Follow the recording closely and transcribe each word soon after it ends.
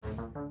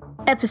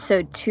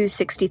Episode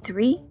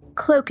 263,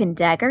 Cloak and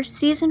Dagger,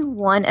 Season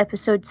 1,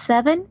 Episode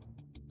 7,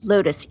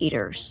 Lotus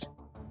Eaters.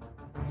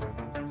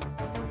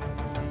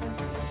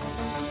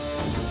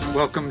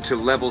 Welcome to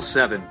Level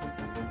 7,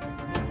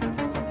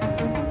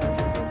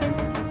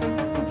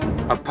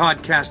 a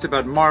podcast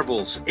about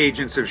Marvel's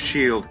Agents of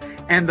S.H.I.E.L.D.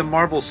 and the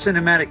Marvel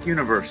Cinematic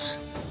Universe.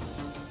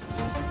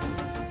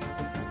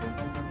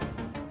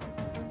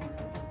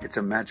 It's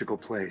a magical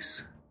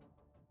place.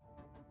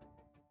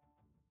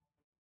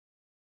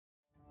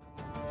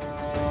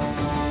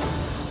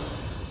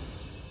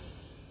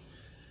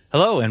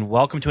 Hello, and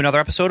welcome to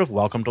another episode of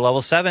Welcome to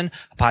Level 7,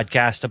 a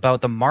podcast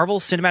about the Marvel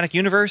Cinematic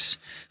Universe.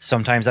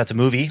 Sometimes that's a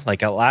movie,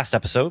 like our last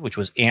episode, which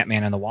was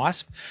Ant-Man and the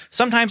Wasp.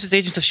 Sometimes it's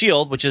Agents of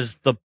S.H.I.E.L.D., which is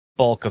the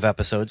bulk of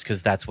episodes,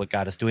 because that's what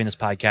got us doing this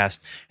podcast.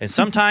 And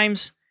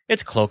sometimes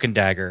it's Cloak and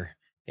Dagger,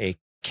 a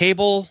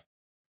cable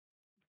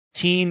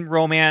teen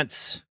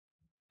romance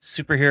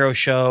superhero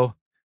show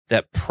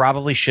that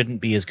probably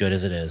shouldn't be as good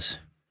as it is.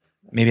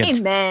 Maybe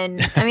Amen.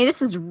 I mean,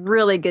 this is a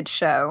really good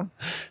show.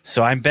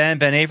 So I'm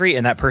Ben Avery,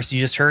 and that person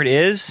you just heard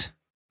is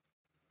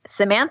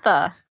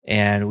Samantha.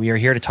 And we are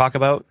here to talk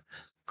about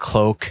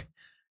Cloak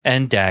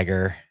and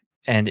Dagger.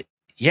 And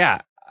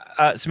yeah,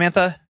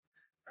 Samantha,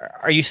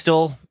 are you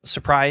still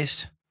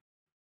surprised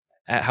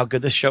at how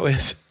good this show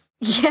is?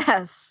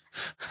 Yes.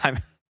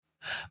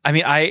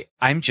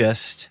 I'm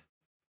just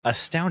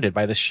astounded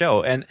by this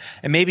show, and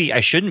maybe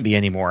I shouldn't be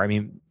anymore. I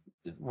mean,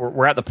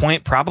 we're at the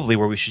point probably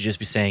where we should just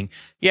be saying,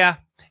 yeah,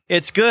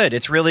 it's good.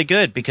 It's really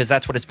good, because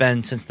that's what it's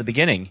been since the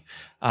beginning.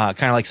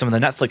 Kind of like some of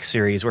the Netflix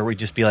series where we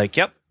just be like,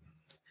 yep,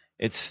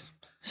 it's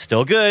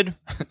still good,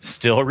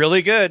 still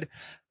really good.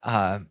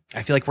 I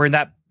feel like we're in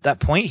that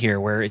point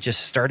here where it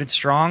just started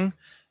strong,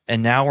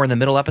 and now we're in the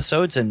middle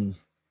episodes and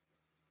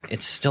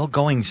it's still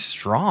going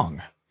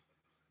strong.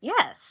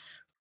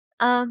 Yes.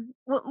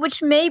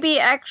 Which maybe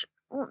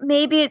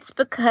it's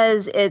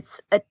because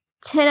it's a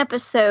 10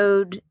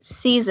 episode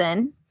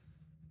season,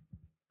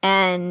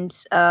 and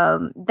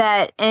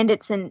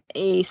it's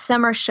a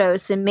summer show,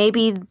 so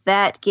maybe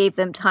that gave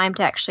them time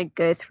to actually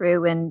go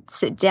through and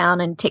sit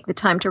down and take the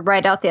time to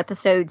write out the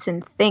episodes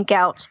and think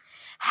out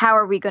how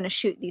are we going to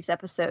shoot these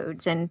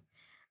episodes, and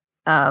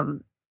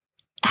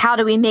how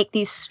do we make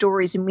these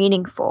stories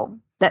meaningful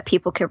that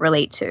people can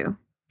relate to.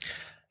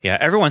 Yeah,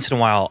 every once in a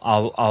while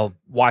I'll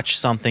watch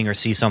something or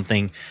see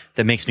something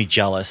that makes me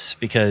jealous,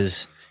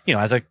 because you know,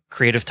 as a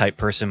creative type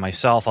person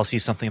myself, I'll see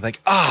something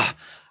like, I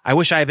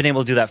wish I had been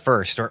able to do that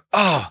first, or,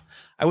 I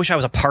wish I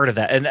was a part of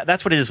that. And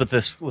that's what it is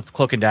with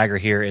Cloak and Dagger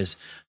here is,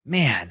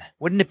 man,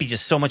 wouldn't it be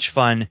just so much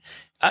fun,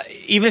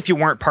 even if you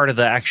weren't part of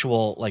the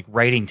actual like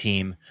writing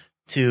team,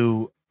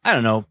 to, I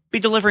don't know,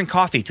 be delivering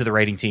coffee to the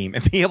writing team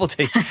and be able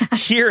to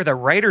hear the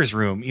writer's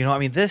room. You know, I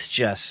mean, this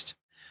just,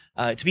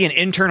 to be an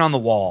intern on the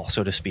wall,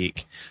 so to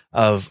speak,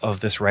 of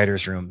this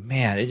writer's room,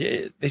 man,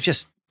 it's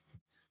just,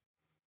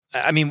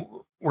 I mean,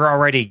 we're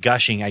already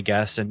gushing, I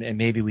guess, and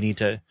maybe we need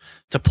to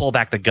pull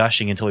back the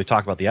gushing until we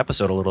talk about the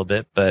episode a little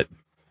bit, but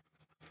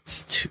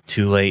it's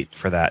too late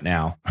for that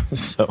now.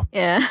 So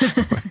yeah,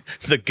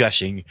 the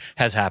gushing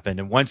has happened,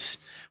 and once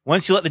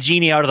you let the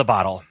genie out of the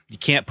bottle, you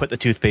can't put the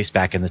toothpaste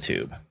back in the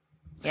tube.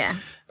 Yeah.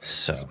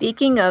 So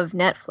speaking of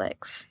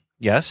Netflix,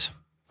 yes.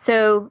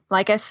 So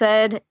like I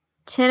said,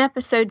 10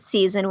 episode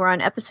season. We're on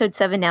episode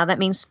 7 now. That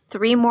means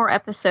 3 more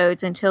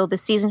episodes until the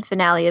season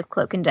finale of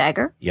Cloak and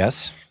Dagger.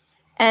 Yes.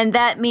 And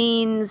that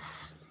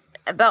means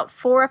about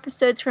 4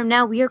 episodes from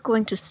now, we are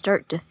going to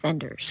start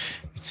Defenders.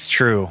 It's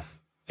true.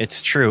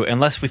 It's true.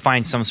 Unless we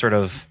find some sort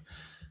of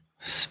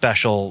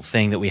special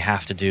thing that we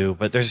have to do.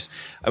 But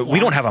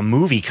we don't have a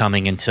movie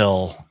coming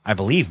until, I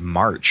believe,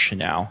 March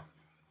now.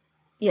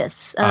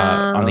 Yes.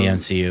 On the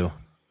MCU.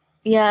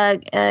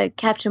 Yeah.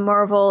 Captain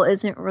Marvel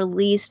isn't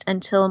released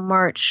until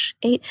March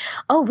 8th.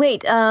 Oh,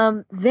 wait.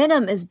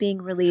 Venom is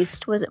being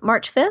released. Was it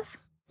March 5th?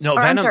 No,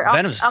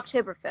 Venom's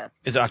October 5th.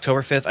 Is it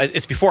October 5th?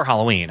 It's before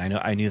Halloween.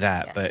 I knew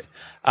that, yes.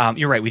 But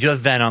you're right. We do have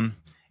Venom,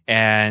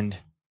 and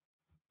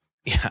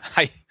yeah,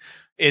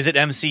 is it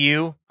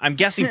MCU? I'm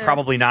guessing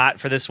probably not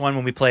for this one.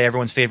 When we play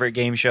everyone's favorite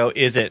game show,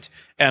 is it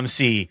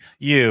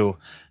MCU?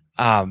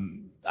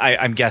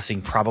 I'm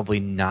guessing probably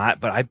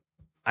not, but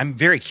I'm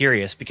very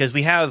curious, because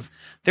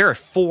there are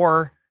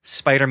 4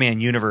 Spider-Man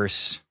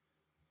universe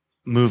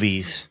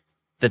movies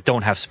that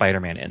don't have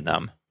Spider-Man in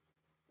them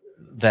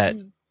that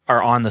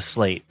are on the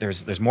slate.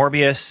 There's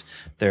Morbius,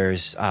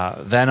 there's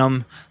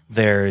Venom,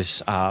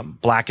 there's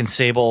Black and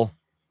Sable,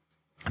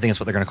 I think that's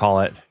what they're going to call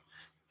it,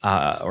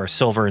 or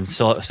Silver and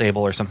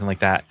Sable or something like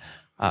that.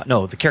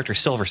 No, the character is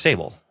Silver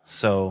Sable.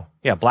 So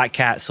yeah, Black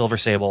Cat, Silver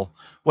Sable,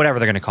 whatever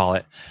they're going to call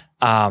it.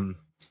 And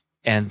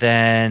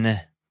then,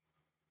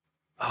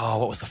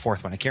 what was the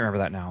 4th one? I can't remember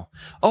that now.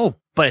 Oh,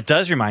 but it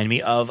does remind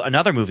me of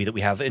another movie that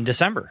we have in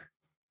December.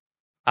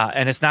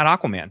 And it's not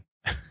Aquaman.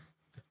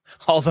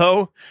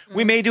 Although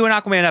we may do an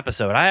Aquaman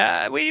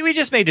episode. We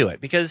just may do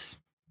it because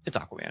it's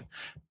Aquaman.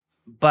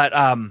 But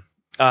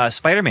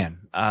Spider-Man,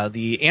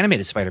 the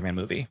animated Spider-Man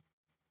movie.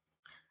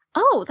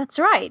 Oh, that's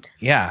right.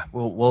 Yeah,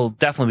 we'll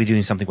definitely be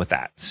doing something with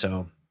that.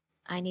 So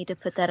I need to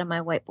put that on my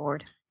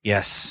whiteboard.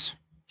 Yes,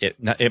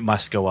 it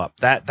must go up.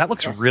 That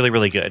looks Yes. really,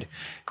 really good.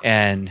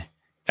 And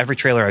every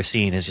trailer I've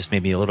seen has just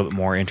made me a little bit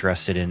more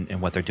interested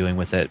in what they're doing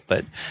with it.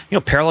 But,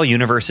 parallel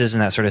universes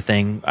and that sort of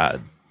thing,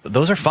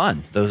 those are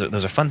fun. Those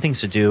are fun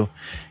things to do.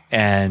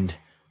 And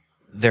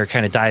they're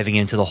kind of diving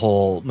into the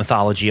whole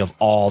mythology of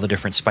all the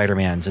different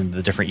Spider-Mans and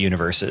the different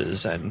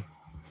universes. And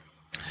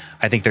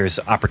I think there's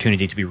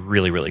opportunity to be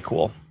really, really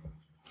cool.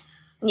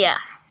 Yeah.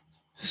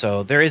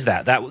 So there is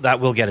that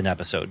will get an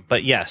episode.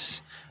 But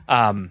yes,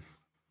 from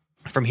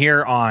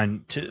here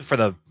on for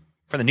the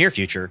near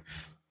future,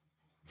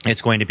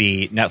 it's going to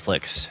be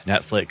Netflix.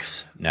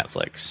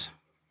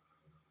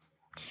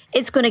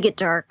 It's going to get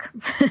dark.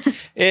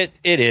 It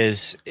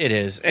is.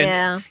 And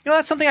Yeah.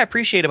 that's something I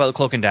appreciate about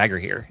Cloak and Dagger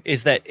here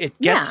is that it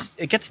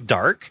gets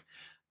dark,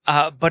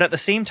 but at the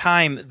same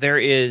time there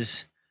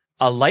is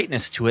a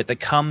lightness to it that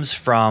comes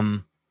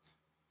from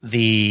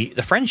the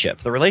friendship,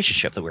 the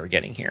relationship that we're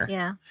getting here.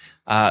 Yeah.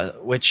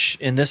 Which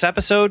in this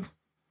episode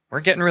we're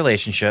getting a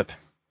relationship.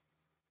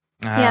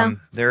 Yeah.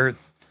 They're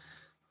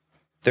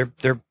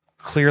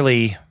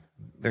clearly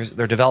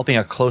they're developing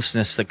a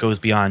closeness that goes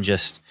beyond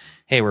just,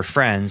 hey, we're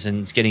friends,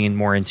 and it's getting in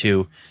more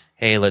into,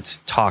 hey, let's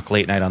talk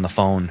late night on the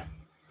phone.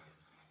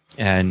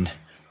 And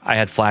I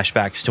had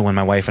flashbacks to when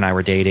my wife and I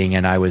were dating,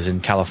 and I was in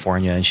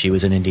California and she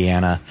was in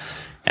Indiana,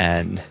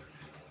 and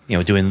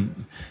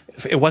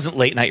it wasn't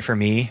late night for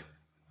me.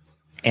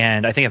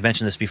 And I think I've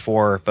mentioned this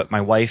before, but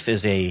my wife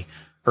is a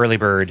early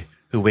bird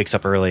who wakes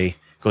up early,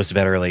 goes to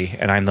bed early,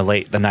 and I'm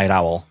the night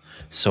owl.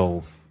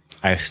 So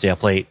I stay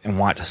up late and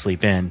want to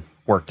sleep in.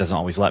 Work doesn't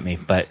always let me,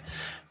 but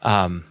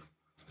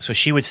so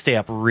she would stay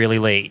up really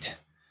late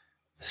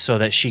so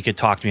that she could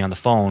talk to me on the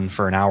phone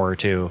for an hour or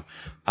two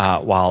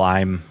while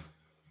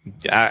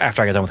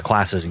after I got done with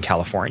classes in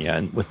California.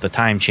 And with the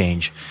time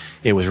change,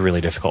 it was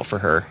really difficult for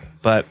her.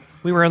 But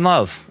we were in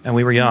love and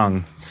we were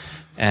young,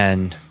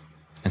 and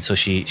so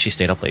she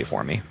stayed up late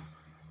for me.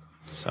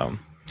 So,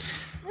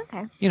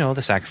 Okay.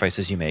 The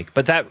sacrifices you make.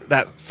 But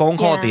that phone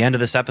call at the end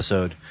of this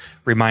episode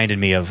reminded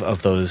me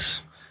of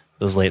those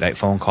late night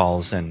phone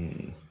calls,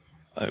 and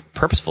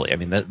purposefully. I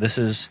mean, this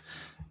is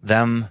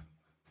them.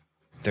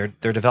 They're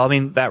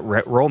developing that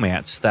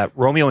romance, that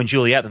Romeo and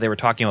Juliet that they were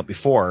talking about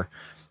before.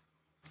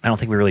 I don't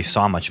think we really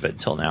saw much of it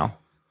until now.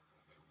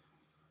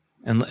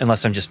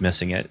 Unless I'm just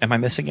missing it. Am I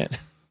missing it?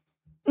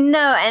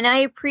 No, and I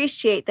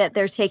appreciate that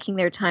they're taking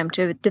their time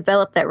to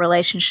develop that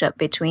relationship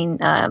between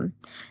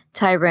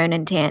Tyrone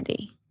and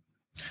Tandy.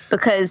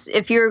 Because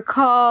if you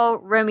recall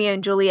Romeo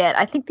and Juliet,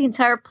 I think the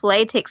entire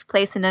play takes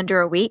place in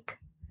under a week.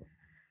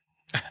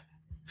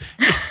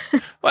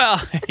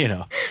 Well,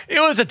 it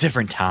was a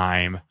different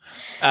time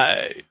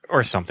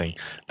or something.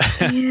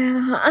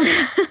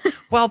 Yeah.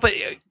 Well, but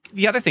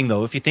the other thing,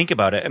 though, if you think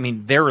about it, I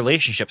mean, their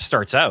relationship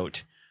starts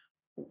out,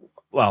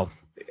 well,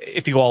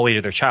 if you go all the way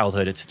to their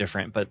childhood, it's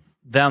different. But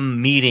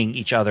them meeting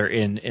each other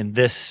in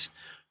this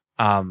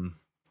time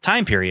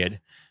period,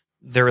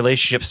 their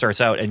relationship starts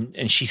out,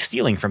 and she's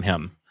stealing from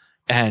him.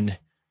 And,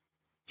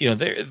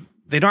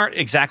 they don't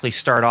exactly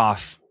start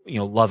off,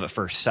 love at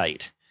first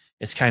sight.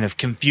 It's kind of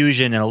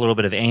confusion and a little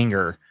bit of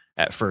anger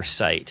at first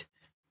sight.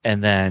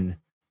 And then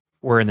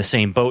we're in the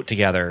same boat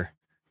together.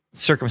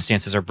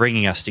 Circumstances are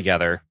bringing us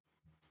together.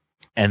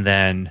 And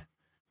then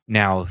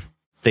now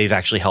they've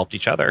actually helped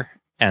each other,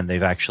 and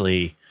they've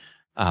actually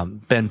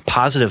been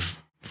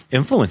positive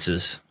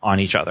influences on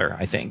each other,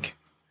 I think.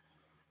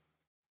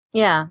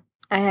 Yeah,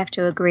 I have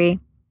to agree.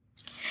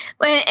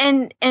 Well,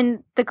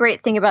 and the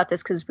great thing about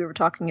this, because we were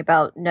talking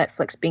about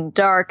Netflix being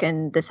dark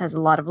and this has a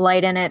lot of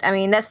light in it. I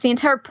mean, that's the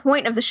entire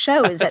point of the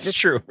show, is that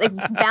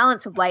this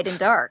balance of light and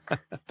dark.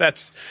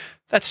 That's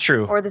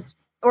true.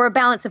 Or a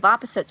balance of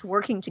opposites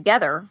working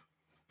together.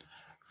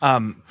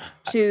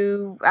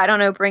 To, I don't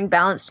know, bring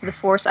balance to the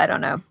force. I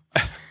don't know.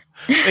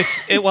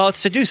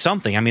 It's to do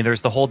something. I mean,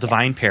 there's the whole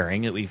divine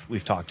pairing that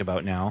we've talked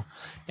about now,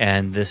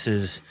 and this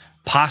is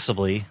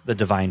possibly the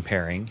divine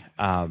pairing.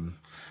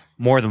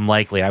 More than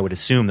likely, I would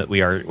assume that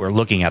we're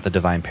looking at the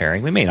divine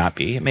pairing. We may not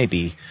be. It may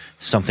be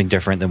something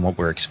different than what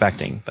we're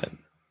expecting. But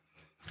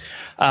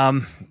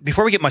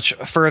before we get much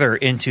further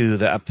into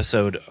the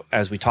episode,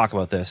 as we talk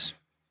about this,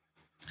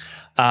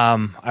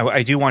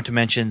 I do want to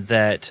mention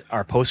that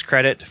our post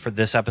credit for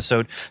this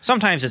episode,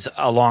 sometimes it's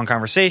a long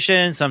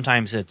conversation,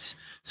 sometimes it's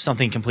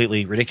something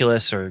completely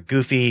ridiculous or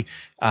goofy,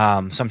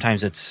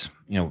 sometimes it's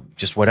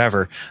just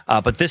whatever.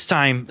 But this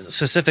time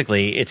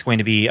specifically, it's going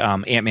to be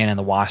Ant-Man and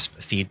the Wasp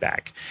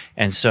feedback.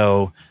 And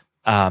so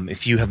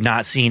if you have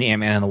not seen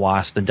Ant-Man and the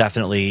Wasp, then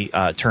definitely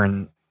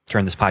turn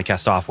this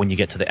podcast off when you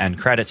get to the end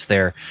credits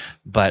there.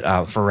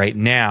 But for right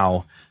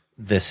now,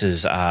 this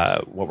is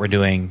what we're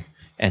doing.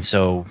 And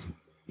so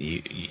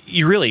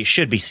you really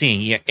should be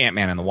seeing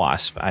Ant-Man and the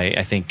Wasp.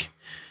 I think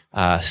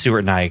Stuart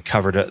and I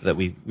covered it, that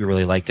we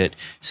really liked it.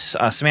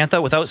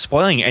 Samantha, without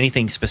spoiling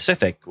anything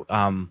specific,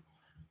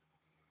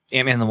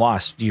 Ant-Man and the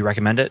Wasp, do you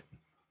recommend it?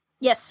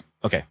 Yes.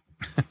 Okay.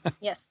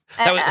 Yes.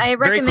 I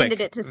recommended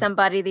it to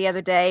somebody the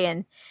other day,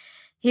 and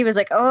he was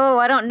like, "Oh,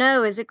 I don't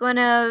know. Is it going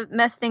to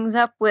mess things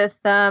up with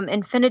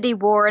Infinity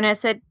War?" And I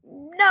said,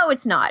 "No,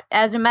 it's not.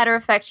 As a matter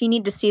of fact, you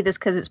need to see this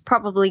because it's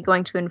probably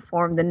going to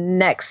inform the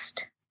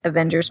next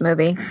Avengers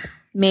movie,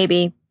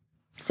 maybe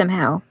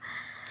somehow."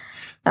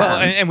 Well,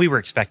 and we were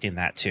expecting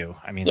that too.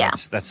 I mean,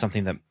 that's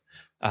something that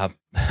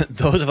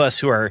those of us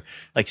who are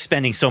like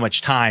spending so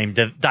much time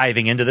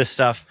diving into this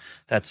stuff,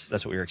 that's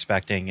what we were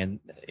expecting. And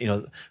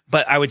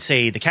but I would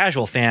say the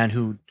casual fan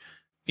who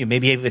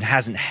maybe even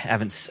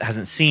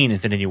hasn't seen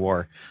Infinity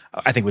War,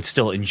 I think would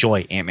still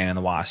enjoy Ant-Man and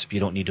the Wasp. You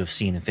don't need to have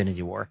seen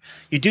Infinity War.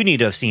 You do need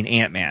to have seen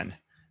Ant-Man,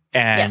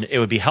 and it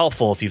would be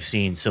helpful if you've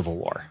seen Civil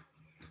War.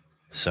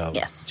 So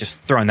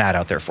just throwing that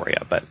out there for you.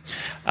 But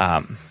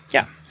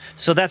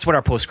so that's what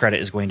our post-credit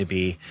is going to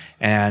be.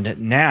 And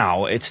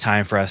now it's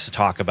time for us to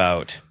talk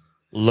about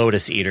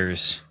Lotus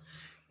Eaters.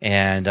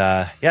 And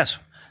yes,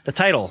 the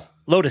title,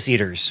 Lotus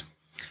Eaters,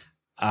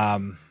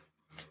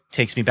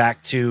 takes me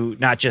back to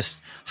not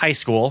just high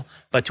school,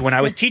 but to when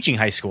I was teaching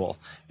high school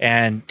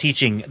and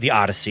teaching the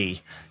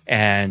Odyssey.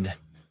 And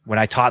when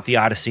I taught the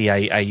Odyssey,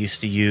 I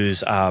used to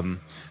use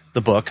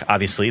the book.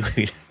 Obviously,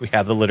 we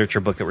have the literature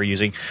book that we're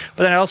using.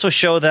 But then I also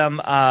show them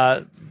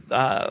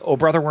Oh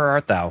Brother, Where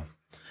Art Thou?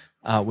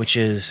 Which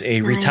is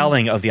a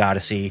retelling of the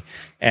Odyssey,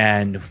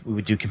 and we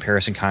would do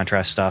comparison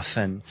contrast stuff,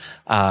 and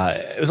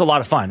it was a lot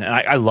of fun. And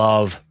I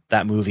love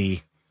that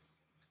movie,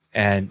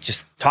 and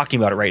just talking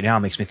about it right now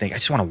makes me think I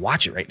just want to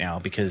watch it right now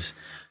because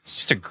it's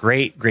just a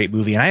great, great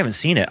movie. And I haven't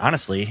seen it,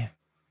 honestly,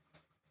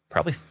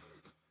 probably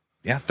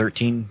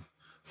 13,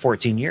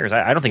 14 years.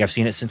 I don't think I've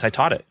seen it since I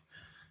taught it,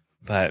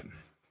 but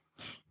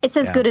it's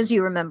as good as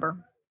you remember.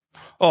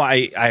 Oh,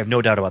 I have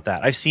no doubt about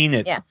that. I've seen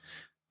it. Yeah.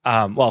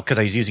 Well, because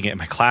I was using it in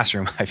my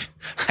classroom,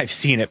 I've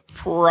seen it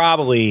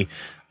probably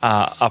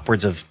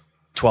upwards of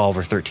 12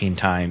 or 13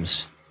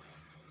 times,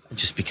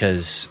 just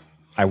because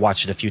I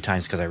watched it a few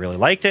times because I really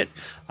liked it.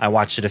 I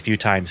watched it a few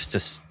times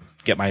to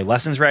get my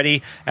lessons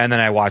ready, and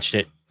then I watched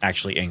it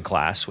actually in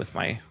class with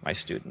my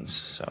students.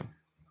 So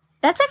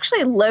that's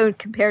actually low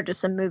compared to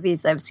some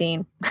movies I've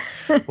seen.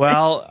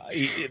 Well,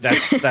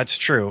 that's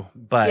true,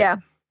 but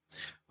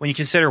when you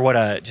consider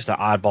what just an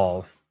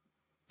oddball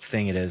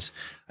thing it is.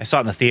 I saw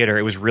it in the theater.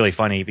 It was really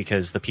funny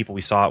because the people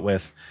we saw it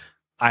with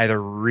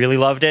either really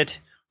loved it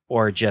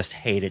or just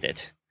hated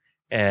it.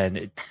 And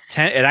it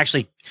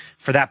actually,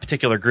 for that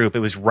particular group, it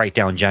was right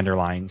down gender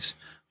lines.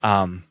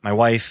 My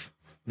wife,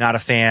 not a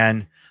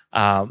fan.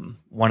 One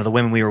of the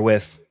women we were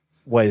with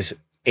was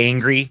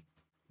angry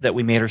that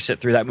we made her sit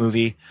through that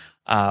movie.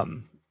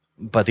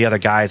 But the other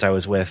guys I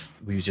was with,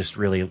 we just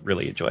really,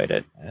 really enjoyed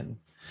it. And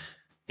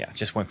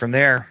just went from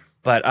there.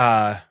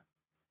 But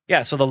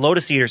so the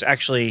Lotus Eaters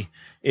actually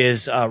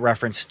is a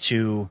reference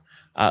to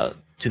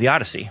the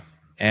Odyssey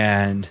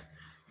and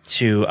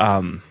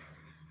to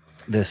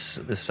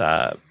this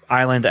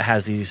island that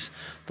has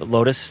the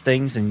lotus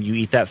things, and you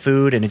eat that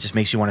food, and it just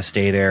makes you want to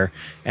stay there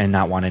and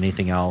not want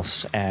anything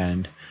else.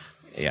 And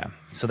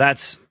so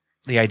that's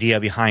the idea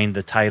behind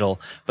the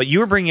title. But you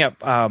were bringing up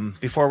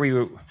before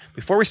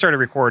we started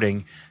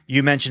recording,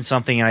 you mentioned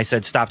something, and I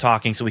said stop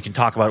talking so we can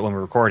talk about it when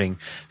we're recording.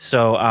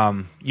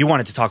 So you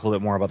wanted to talk a little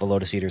bit more about the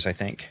Lotus Eaters, I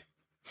think.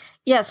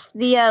 Yes,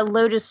 the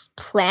lotus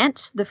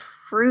plant, the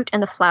fruit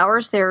and the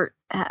flowers, they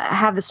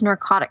have this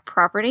narcotic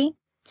property,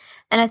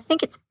 and I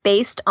think it's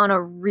based on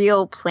a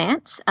real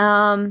plant.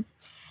 And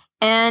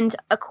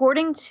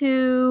according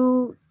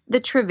to the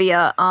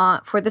trivia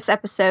for this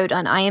episode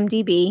on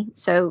IMDb,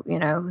 so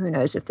who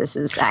knows if this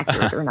is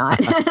accurate or not.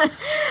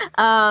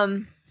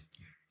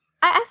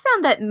 I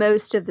found that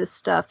most of this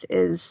stuff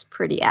is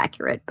pretty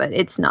accurate, but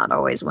it's not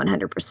always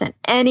 100%.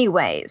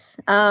 Anyways,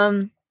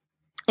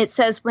 it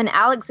says, when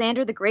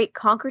Alexander the Great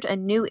conquered a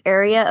new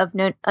area of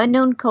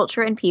unknown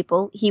culture and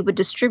people, he would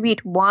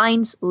distribute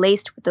wines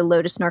laced with the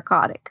lotus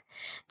narcotic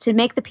to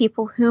make the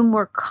people whom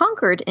were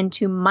conquered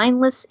into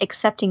mindless,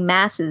 accepting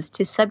masses,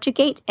 to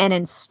subjugate and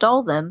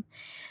install in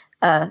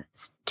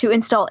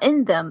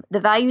them the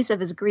values of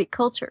his Greek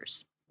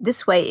cultures.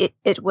 This way,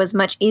 it was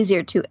much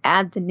easier to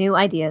add the new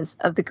ideas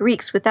of the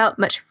Greeks without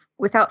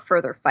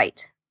further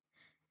fight.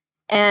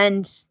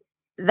 And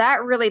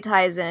that really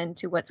ties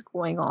into what's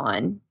going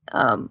on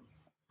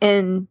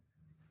in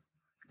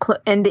the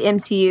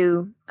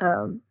MCU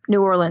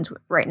New Orleans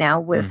right now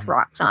with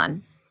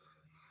Roxxon.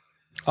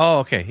 Oh,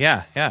 okay.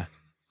 Yeah.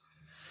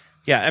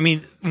 I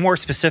mean, more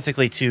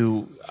specifically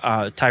to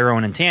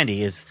Tyrone and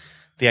Tandy is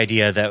the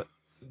idea that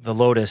the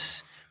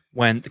Lotus,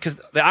 because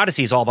the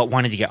Odyssey is all about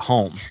wanting to get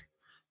home.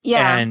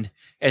 Yeah.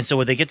 And so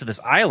when they get to this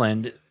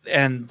island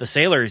and the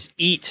sailors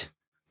eat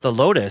the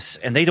lotus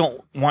and they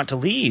don't want to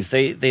leave,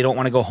 they don't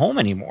want to go home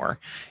anymore.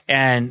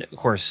 And of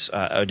course,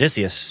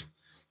 Odysseus,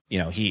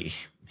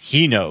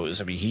 he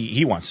knows, I mean,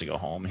 he wants to go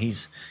home.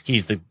 He's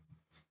the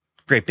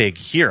great big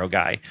hero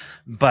guy,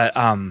 but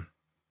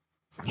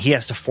he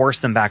has to force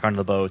them back onto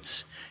the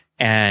boats.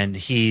 And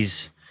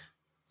it's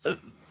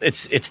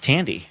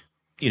Tandy,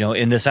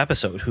 in this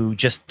episode, who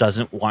just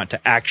doesn't want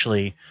to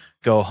actually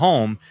go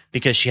home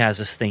because she has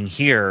this thing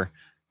here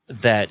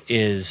that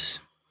is,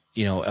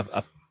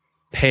 a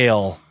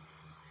pale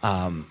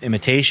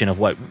imitation of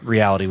what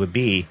reality would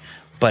be,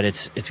 but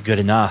it's good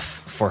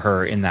enough for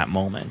her in that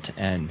moment.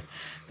 And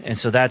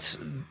so that's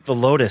the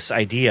Lotus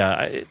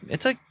idea.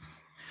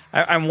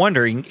 I'm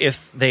wondering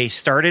if they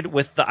started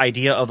with the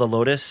idea of the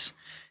Lotus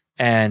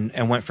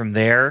and went from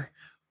there,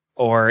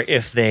 or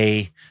if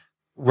they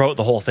wrote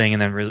the whole thing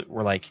and then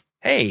were like,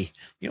 hey,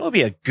 it would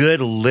be a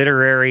good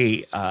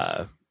literary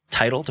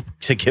title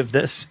to give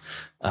this,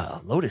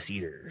 Lotus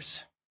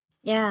Eaters.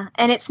 Yeah,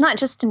 and it's not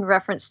just in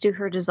reference to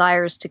her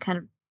desires to kind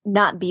of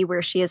not be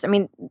where she is. I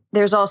mean,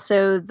 there's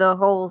also the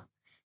whole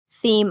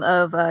theme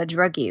of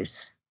drug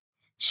use.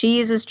 She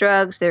uses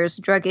drugs. There's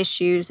drug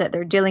issues that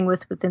they're dealing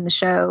with within the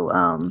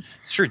show.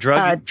 It's true.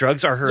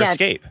 Drugs are her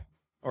escape.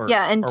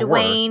 And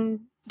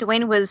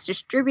Dwayne was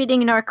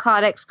distributing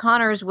narcotics.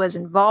 Connors was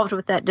involved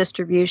with that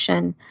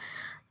distribution.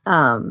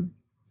 And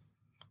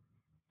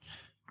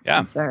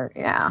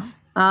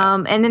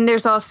then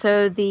there's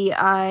also the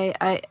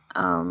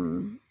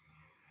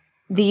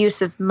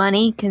use of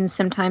money can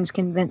sometimes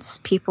convince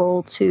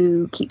people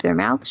to keep their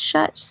mouths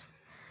shut,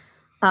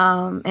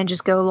 and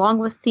just go along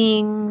with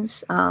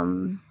things.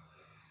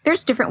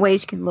 There's different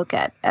ways you can look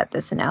at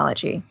this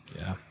analogy.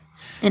 Yeah.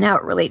 And how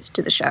it relates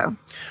to the show.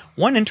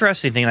 One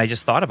interesting thing I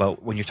just thought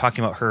about when you're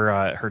talking about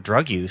her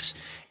drug use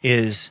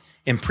is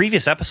in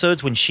previous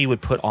episodes when she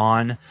would put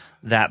on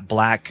that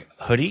black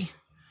hoodie,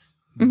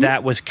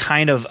 that was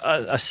kind of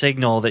a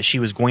signal that she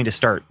was going to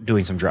start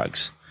doing some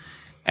drugs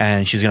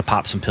and she was going to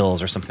pop some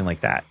pills or something like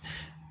that.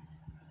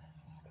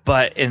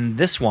 But in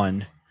this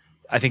one,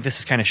 I think this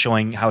is kind of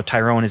showing how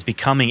Tyrone is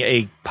becoming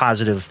a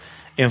positive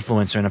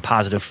influencer and a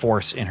positive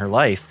force in her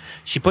life.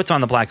 She puts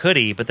on the black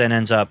hoodie, but then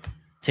ends up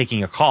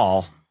taking a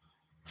call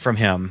from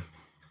him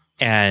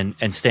and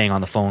staying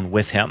on the phone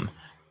with him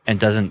and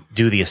doesn't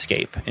do the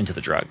escape into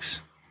the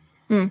drugs.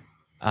 Because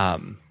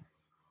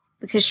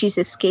she's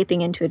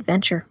escaping into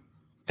adventure.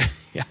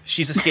 Yeah,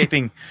 she's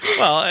escaping.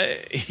 Well,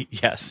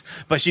 yes,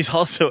 but she's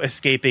also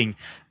escaping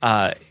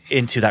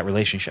into that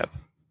relationship.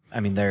 I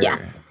mean,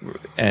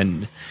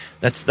 and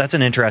that's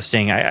an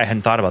interesting. I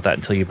hadn't thought about that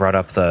until you brought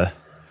up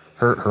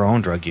her own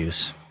drug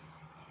use.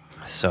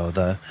 So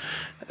the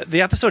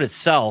episode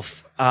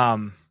itself,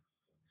 I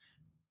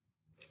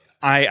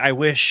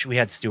wish we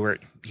had Stuart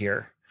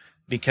here,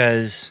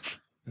 because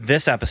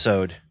this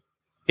episode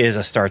is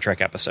a Star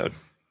Trek episode,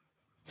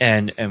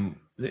 and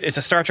it's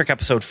a Star Trek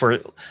episode for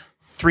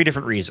 3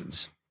 different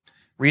reasons.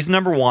 Reason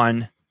number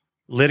 1,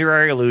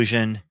 literary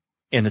allusion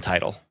in the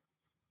title,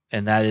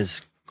 and that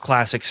is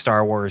classic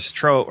Star Wars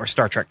trope or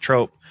Star Trek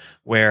trope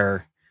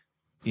where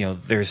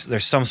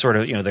there's some sort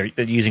of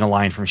they're using a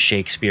line from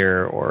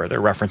Shakespeare or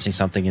they're referencing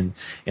something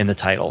in the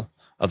title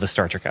of the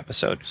Star Trek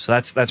episode. So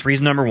that's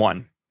reason number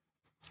 1.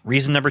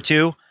 Reason number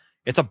 2,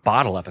 it's a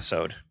bottle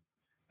episode.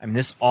 I mean,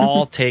 this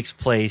all takes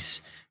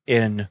place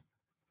in,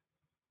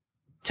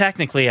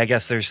 technically, I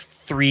guess there's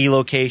 3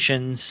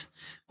 locations.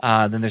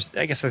 Then there's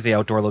the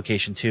outdoor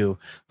location too,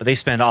 but they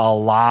spend a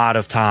lot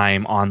of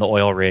time on the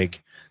oil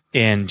rig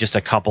in just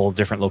a couple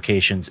different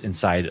locations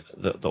inside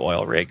the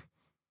oil rig.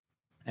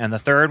 And the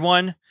third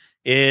one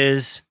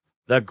is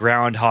the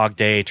Groundhog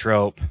Day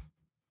trope,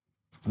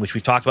 which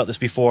we've talked about this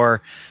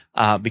before,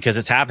 because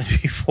it's happened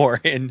before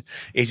in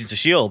Agents of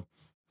S.H.I.E.L.D.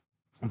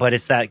 But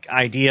it's that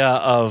idea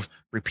of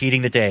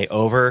repeating the day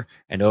over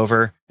and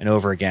over and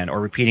over again,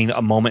 or repeating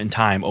a moment in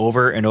time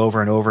over and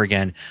over and over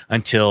again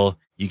until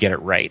you get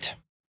it right.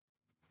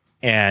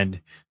 And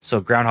so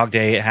Groundhog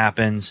Day, it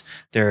happens.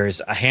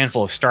 There's a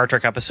handful of Star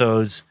Trek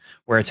episodes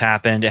where it's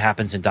happened. It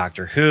happens in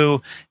Doctor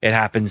Who. It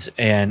happens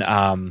in,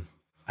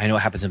 I know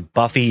it happens in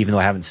Buffy, even though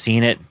I haven't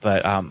seen it,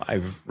 but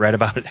I've read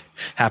about it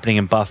happening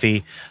in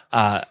Buffy.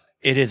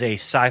 It is a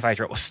sci-fi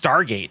trope.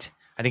 Stargate,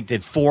 I think,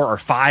 did 4 or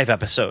 5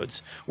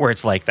 episodes where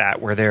it's like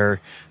that, where they're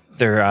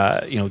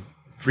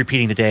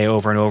repeating the day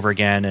over and over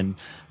again,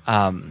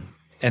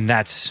 and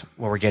that's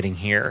what we're getting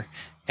here.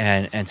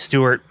 And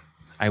Stuart,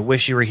 I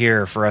wish you were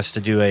here for us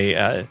to do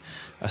a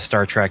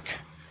Star Trek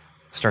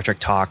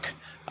talk.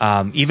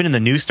 Even in the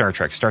new Star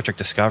Trek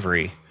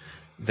Discovery,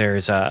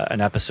 there's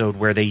an episode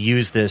where they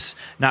use this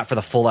not for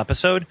the full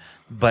episode,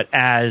 but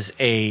as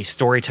a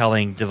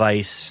storytelling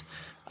device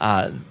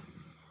that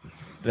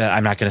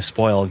I'm not going to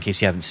spoil in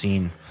case you haven't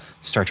seen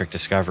Star Trek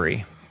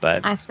Discovery.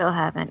 But I still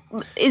haven't.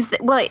 Is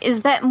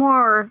that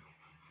more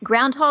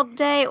Groundhog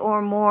Day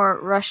or more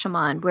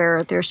Rashomon,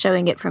 where they're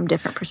showing it from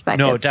different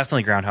perspectives? No,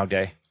 definitely Groundhog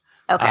Day.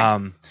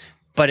 Okay.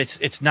 But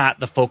it's not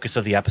the focus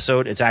of the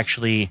episode. It's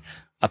actually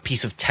a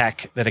piece of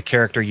tech that a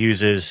character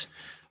uses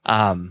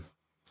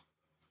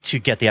to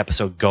get the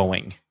episode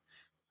going.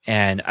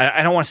 And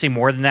I don't want to say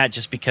more than that,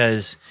 just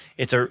because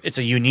it's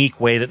a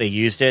unique way that they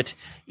used it,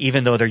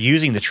 even though they're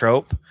using the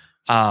trope.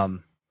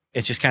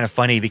 It's just kind of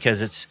funny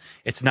because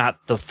it's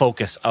not the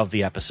focus of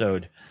the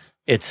episode.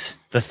 It's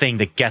the thing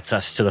that gets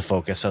us to the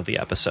focus of the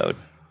episode.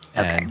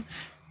 Okay.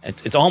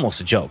 And it's almost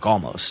a joke,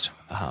 almost.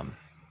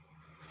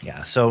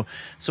 Yeah. So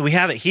we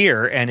have it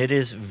here, and it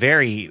is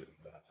very,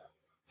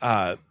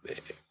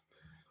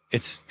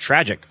 it's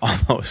tragic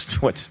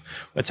almost what's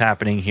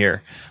happening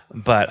here.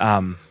 But,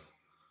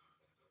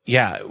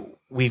 yeah,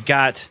 we've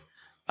got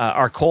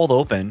our cold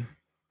open,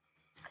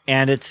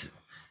 and it's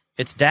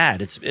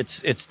Dad.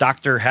 It's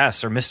Dr.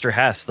 Hess or Mr.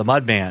 Hess, the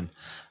Mudman.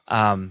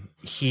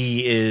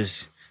 He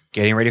is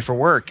getting ready for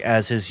work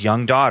as his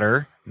young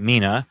daughter,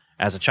 Mina,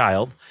 as a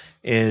child,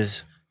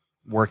 is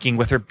working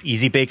with her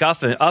easy bake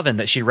oven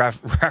that she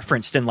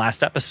referenced in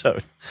last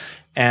episode.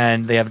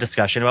 And they have a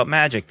discussion about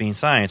magic being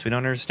science. We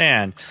don't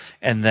understand.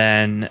 And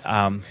then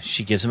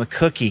she gives him a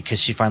cookie because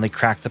she finally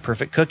cracked the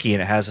perfect cookie,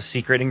 and it has a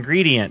secret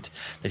ingredient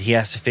that he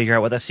has to figure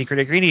out what that secret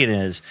ingredient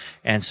is.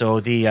 And so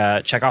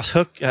the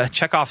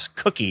Chekhov's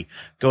cookie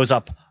goes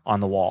up on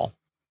the wall.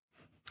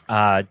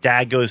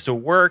 Dad goes to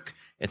work.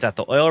 It's at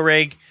the oil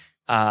rig.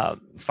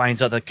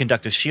 Finds out the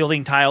conductive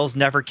shielding tiles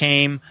never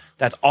came.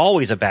 That's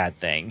always a bad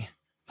thing.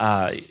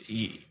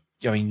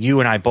 You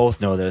and I both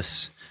know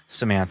this,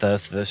 Samantha.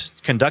 If the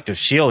conductive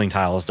shielding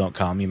tiles don't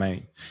come, you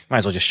might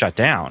as well just shut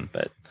down,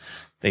 but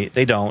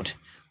they don't.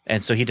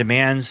 And so he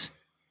demands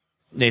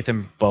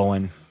Nathan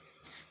Bowen,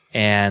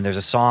 and there's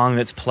a song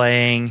that's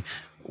playing,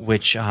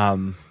 which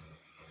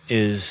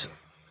is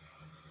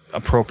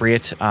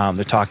appropriate.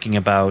 They're talking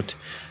about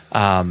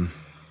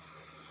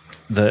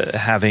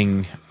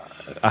having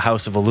a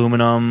house of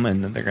aluminum,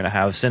 and then they're going to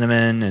have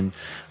cinnamon, and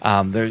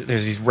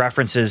there's these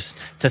references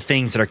to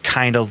things that are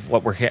kind of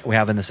what we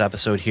have in this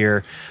episode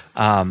here.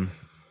 And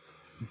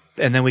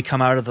then we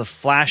come out of the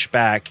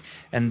flashback,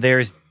 and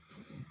there's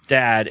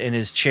Dad in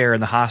his chair in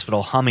the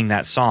hospital humming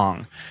that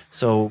song.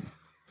 So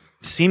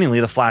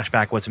seemingly the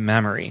flashback was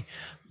memory,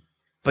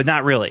 but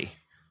not really,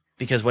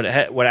 because what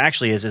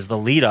actually is the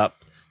lead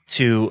up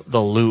to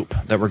the loop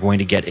that we're going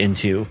to get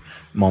into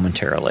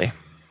momentarily.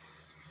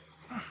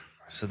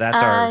 So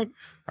that's our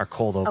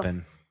cold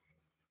open.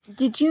 Oh.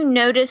 Did you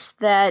notice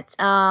that,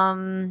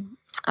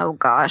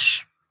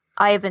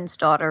 Ivan's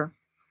daughter,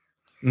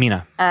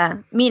 Mina,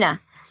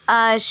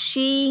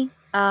 she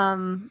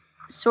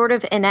sort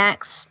of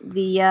enacts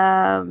the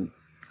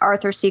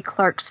Arthur C.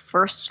 Clarke's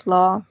first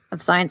law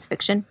of science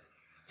fiction.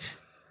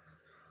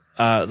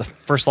 The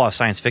first law of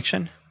science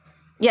fiction?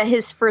 Yeah,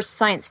 his first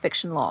science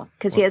fiction law,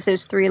 because he has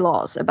those 3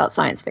 laws about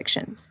science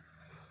fiction.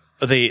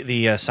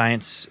 The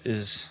science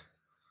is...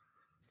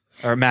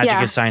 Or magic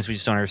is science we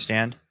just don't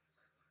understand?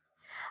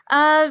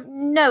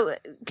 No,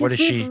 because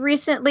we've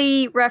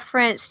recently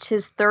referenced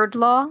his 3rd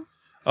law.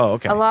 Oh,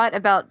 okay. A lot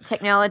about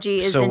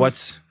technology. So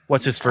what's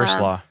his first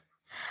law?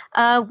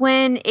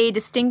 When a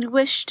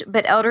distinguished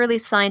but elderly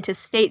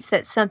scientist states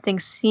that something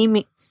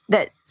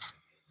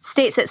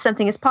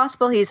is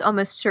possible, he is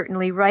almost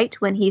certainly right.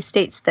 When he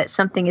states that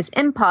something is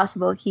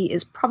impossible, he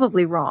is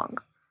probably wrong.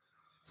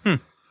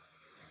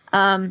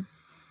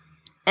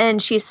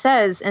 And she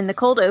says in the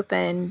cold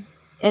open,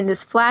 in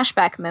this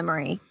flashback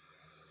memory,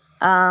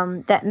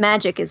 that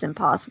magic is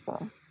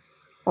impossible,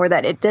 or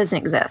that it doesn't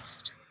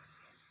exist.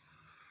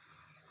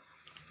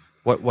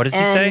 What does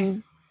he say?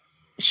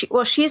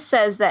 She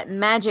says that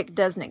magic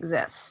doesn't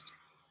exist.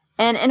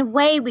 And in a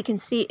way we can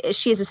see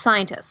she's a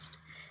scientist.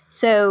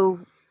 So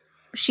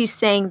she's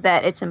saying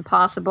that it's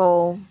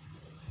impossible,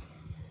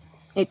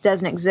 it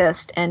doesn't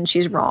exist, and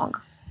she's wrong.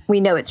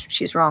 We know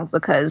she's wrong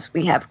because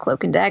we have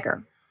Cloak and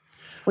Dagger.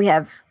 We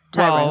have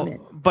Tyrone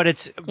and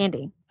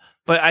Tandy.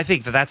 But I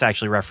think that's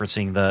actually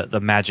referencing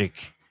the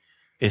magic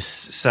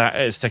is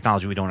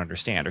technology we don't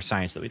understand, or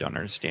science that we don't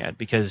understand,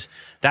 because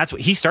that's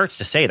what he starts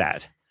to say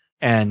that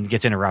and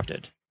gets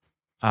interrupted.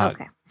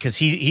 Okay. Because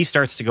he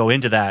starts to go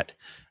into that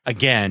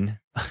again,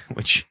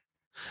 which,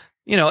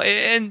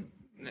 and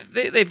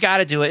they've got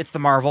to do it. It's the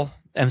Marvel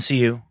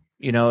MCU.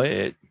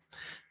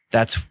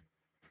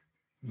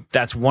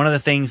 That's one of the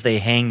things they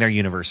hang their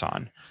universe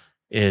on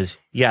is,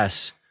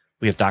 yes,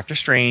 we have Doctor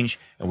Strange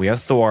and we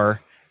have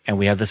Thor and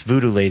we have this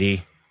voodoo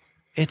lady.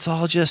 It's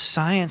all just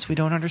science we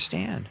don't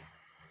understand.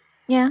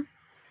 Yeah.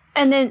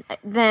 And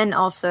then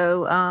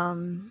also,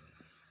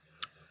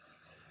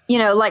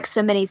 like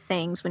so many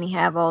things, when you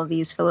have all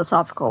these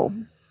philosophical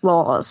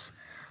laws,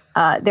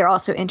 they're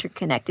also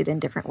interconnected in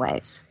different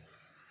ways.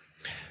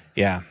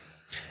 Yeah.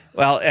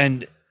 Well,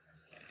 and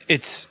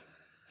it's,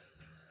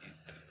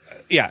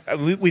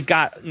 we've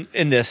got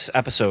in this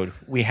episode,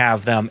 we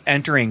have them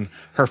entering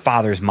her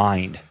father's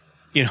mind.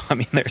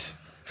 There's,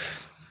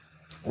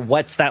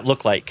 what's that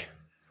look like?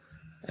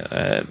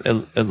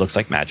 It looks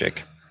like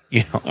magic,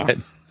 Yeah.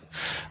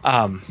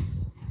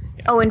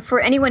 Oh, and for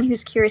anyone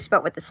who's curious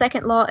about what the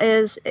second law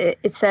is,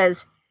 it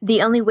says,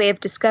 the only way of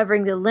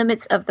discovering the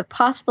limits of the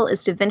possible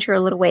is to venture a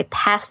little way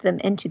past them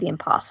into the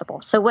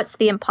impossible. So what's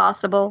the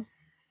impossible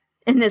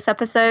in this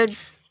episode?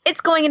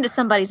 It's going into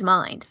somebody's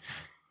mind.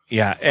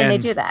 Yeah. And they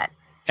do that.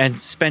 And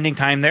spending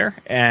time there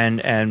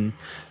and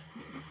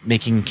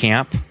making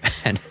camp.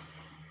 And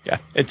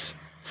it's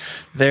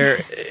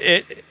there.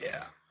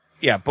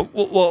 But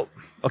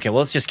okay, well,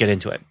 let's just get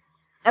into it.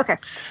 Okay.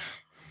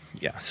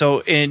 Yeah.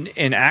 So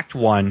in Act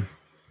 1,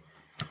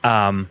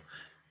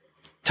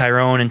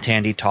 Tyrone and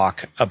Tandy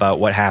talk about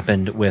what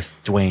happened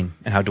with Dwayne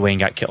and how Dwayne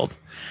got killed.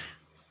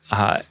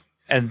 And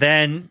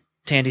then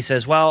Tandy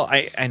says, well,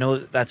 I know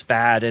that's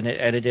bad, and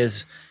it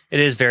is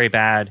very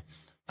bad.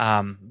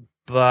 But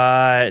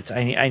but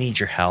I need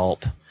your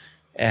help.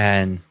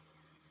 And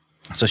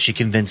so she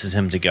convinces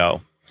him to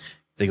go.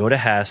 They go to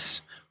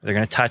Hess. They're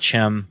going to touch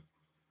him.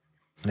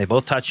 They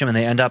both touch him, and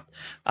they end up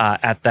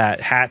at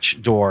that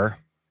hatch door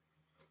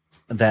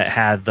that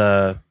had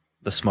the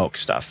smoke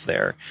stuff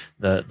there,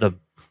 the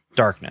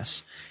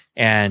darkness.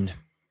 And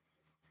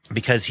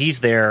because he's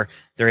there,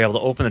 they're able to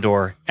open the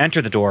door,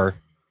 enter the door.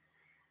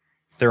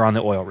 They're on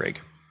the oil rig.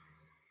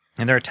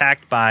 And they're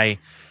attacked by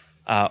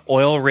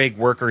oil rig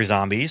worker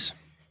zombies.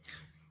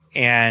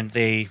 And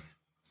they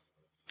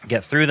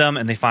get through them,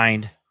 and they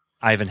find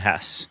Ivan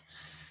Hess.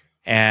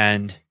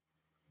 And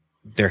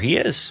there he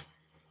is.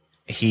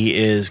 He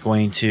is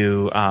going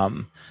to...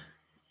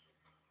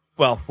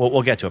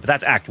 we'll get to it, but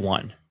that's Act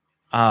 1.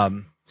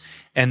 And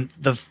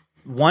the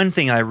one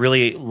thing I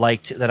really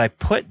liked that I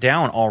put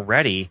down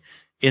already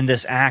in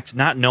this act,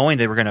 not knowing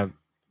they were going to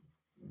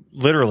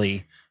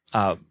literally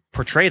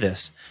portray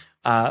this,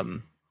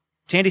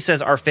 Tandy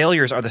says, our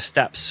failures are the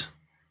steps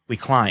we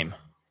climb.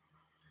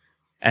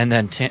 And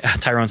then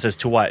Tyrone says,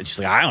 to what? And she's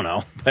like, I don't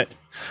know. But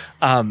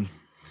I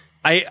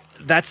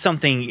think that's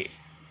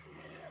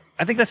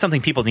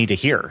something people need to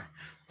hear,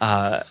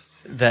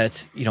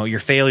 that, your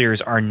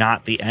failures are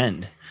not the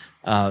end.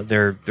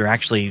 They're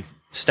actually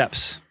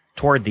steps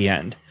toward the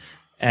end.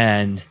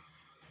 And,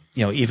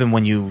 even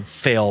when you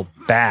fail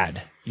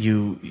bad,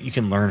 you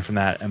can learn from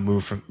that and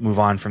move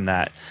on from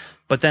that.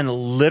 But then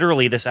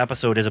literally this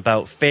episode is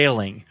about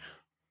failing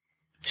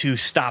to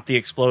stop the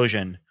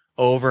explosion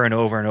over and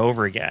over and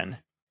over again.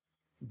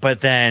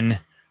 But then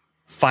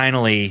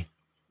finally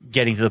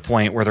getting to the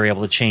point where they're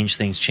able to change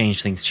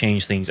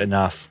things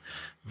enough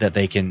that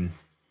they can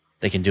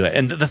do it.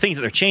 And the things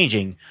that they're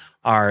changing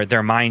are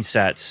their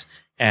mindsets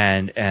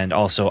and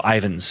also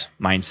Ivan's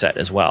mindset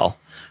as well,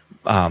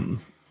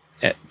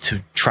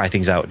 to try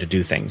things out, to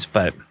do things.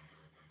 But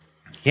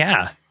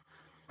yeah,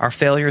 our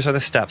failures are the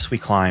steps we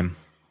climb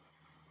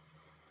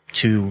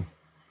to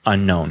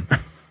unknown.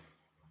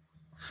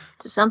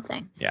 To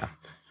something. Yeah.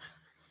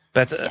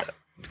 That's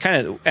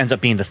kind of ends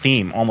up being the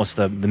theme, almost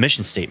the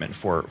mission statement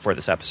for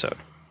this episode.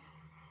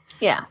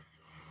 Yeah.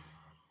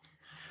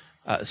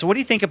 So what do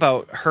you think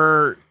about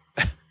her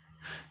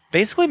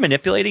basically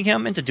manipulating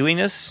him into doing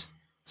this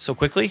so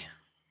quickly?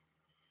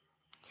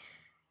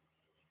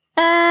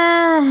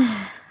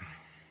 I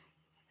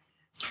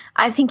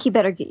think he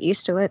better get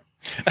used to it.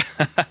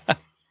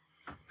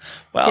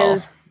 Well,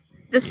 because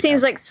this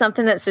seems like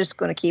something that's just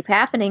going to keep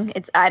happening.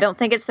 I don't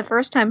think it's the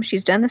first time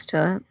she's done this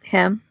to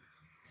him.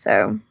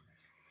 So,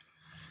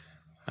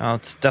 well,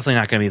 it's definitely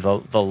not going to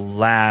be the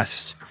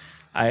last.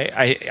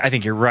 I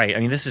think you're right. I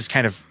mean, this is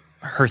kind of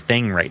her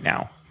thing right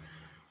now,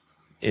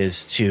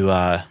 is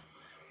to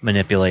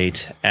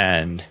manipulate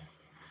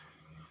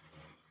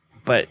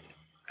but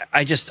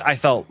I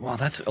felt, well,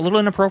 that's a little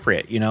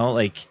inappropriate,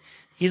 like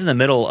he's in the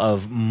middle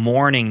of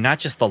mourning, not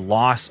just the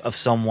loss of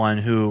someone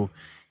who,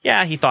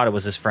 he thought it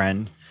was his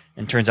friend,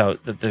 and turns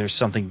out that there's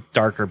something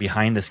darker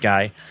behind this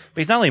guy.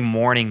 But he's not only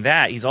mourning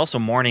that, he's also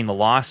mourning the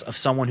loss of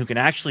someone who can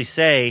actually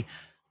say,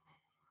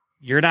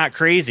 you're not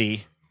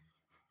crazy.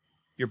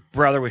 Your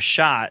brother was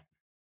shot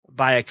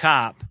by a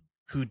cop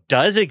who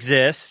does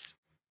exist.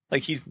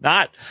 Like, he's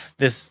not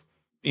this,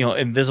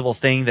 invisible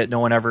thing that no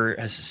one ever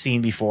has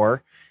seen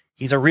before.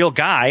 He's a real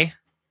guy.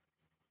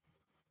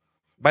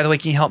 By the way,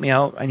 can you help me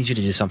out? I need you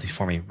to do something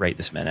for me right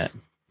this minute.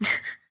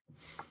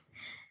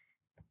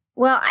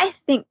 Well, I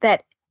think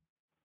that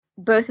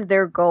both of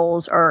their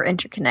goals are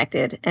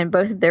interconnected and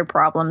both of their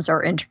problems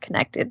are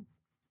interconnected,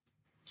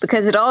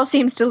 because it all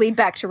seems to lead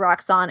back to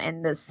Roxxon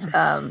and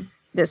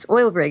this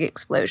oil rig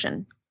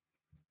explosion.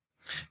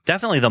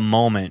 Definitely the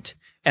moment.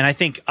 And I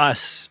think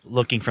us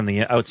looking from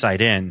the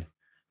outside in,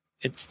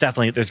 it's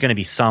definitely, there's going to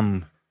be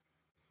some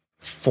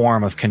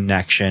form of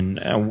connection.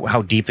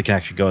 How deep the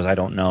connection goes, I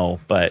don't know,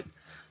 but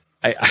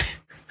I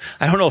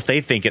don't know if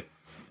they think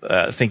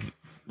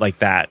like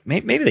that.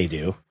 Maybe they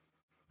do.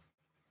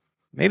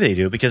 Maybe they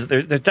do, because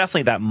there's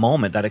definitely that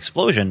moment, that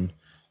explosion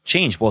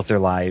changed both their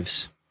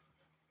lives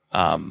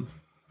at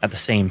the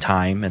same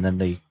time, and then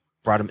it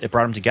brought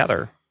them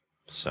together.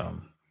 So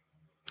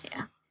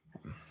yeah.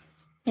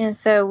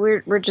 So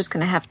we're just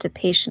going to have to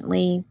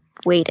patiently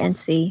wait and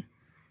see.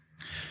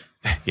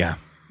 Yeah.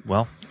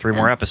 Well, 3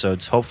 more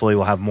episodes. Hopefully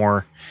we'll have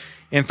more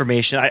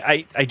information.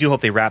 I do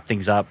hope they wrap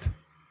things up.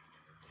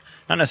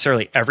 Not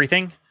necessarily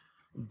everything,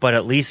 but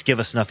at least give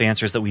us enough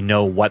answers that we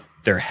know what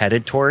they're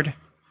headed toward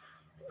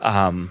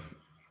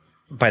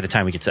by the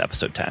time we get to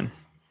episode 10.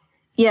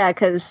 Yeah,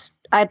 because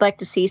I'd like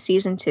to see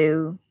season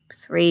 2,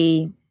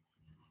 3,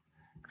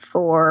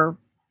 4.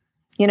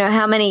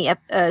 How many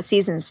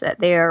seasons that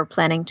they are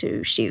planning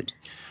to shoot.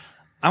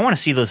 I want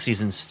to see those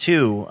seasons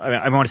too.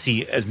 I want to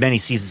see as many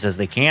seasons as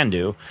they can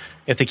do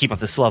if they keep up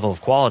this level of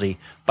quality.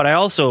 But I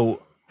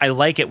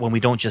like it when we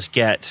don't just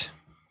get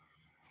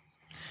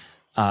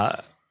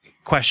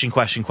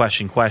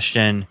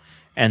question,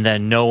 and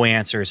then no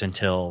answers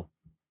until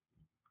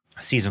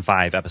season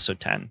 5, episode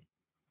 10.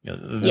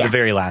 The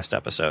very last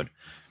episode.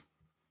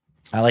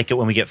 I like it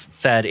when we get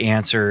fed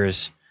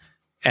answers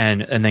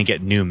and then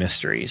get new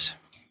mysteries.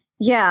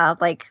 Yeah,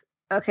 like,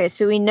 okay,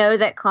 so we know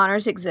that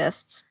Connors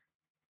exists.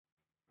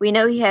 We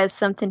know he has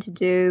something to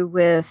do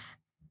with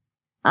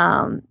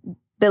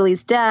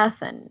Billy's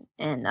death and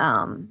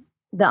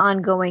the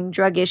ongoing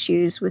drug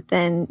issues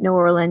within New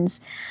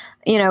Orleans.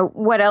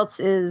 What else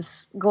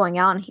is going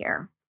on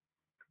here?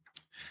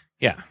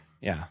 Yeah.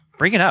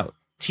 Bring it out.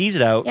 Tease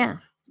it out. Yeah.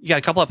 You got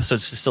a couple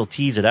episodes to still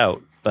tease it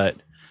out, but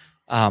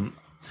I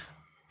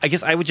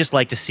guess I would just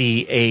like to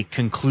see a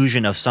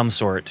conclusion of some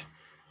sort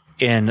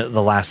in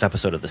the last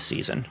episode of the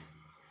season,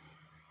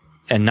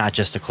 and not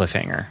just a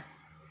cliffhanger.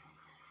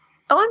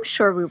 Oh, I'm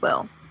sure we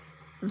will.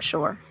 I'm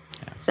sure.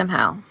 Yeah.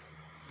 Somehow.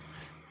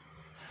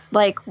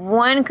 Like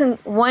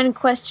one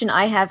question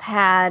I have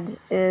had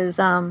is,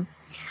 I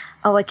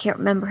can't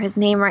remember his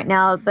name right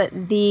now, but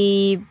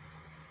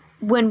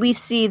when we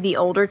see the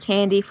older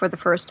Tandy for the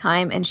first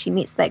time and she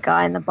meets that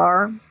guy in the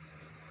bar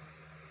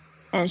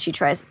and she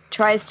tries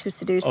to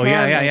seduce him.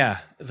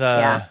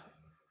 The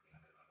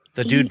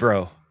dude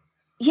bro.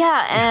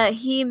 Yeah,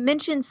 he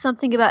mentioned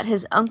something about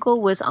his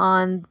uncle was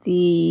on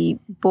the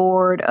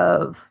board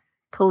of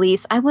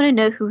police. I want to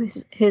know who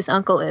his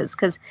uncle is,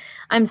 because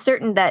I'm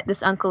certain that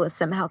this uncle is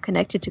somehow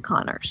connected to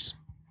Connors.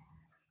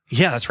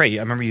 Yeah, that's right. I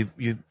remember you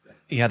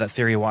had that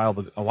theory a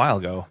while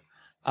ago.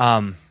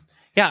 I'm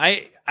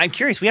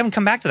curious. We haven't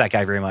come back to that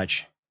guy very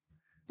much.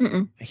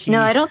 No,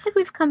 I don't think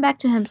we've come back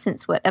to him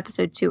since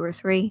episode 2 or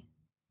 3.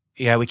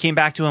 Yeah, we came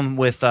back to him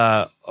with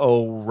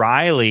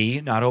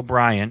O'Reilly, not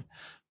O'Brien,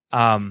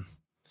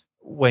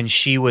 when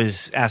she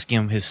was asking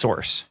him his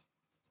source.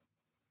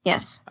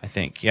 Yes, I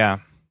think. Yeah.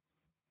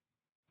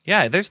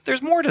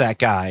 There's more to that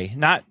guy.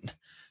 Not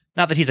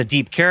that he's a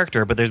deep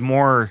character, but there's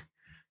more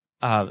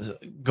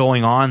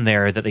going on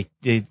there that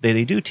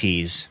they do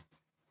tease.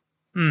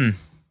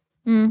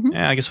 Mm-hmm.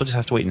 Yeah, I guess we'll just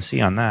have to wait and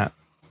see on that.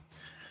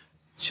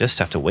 Just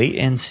have to wait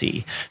and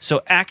see.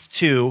 So Act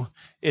 2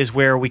 is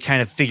where we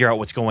kind of figure out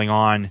what's going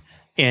on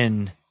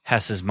in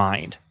Hess's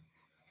mind.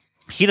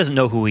 He doesn't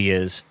know who he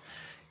is.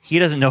 He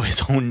doesn't know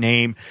his own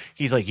name.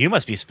 He's like, you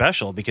must be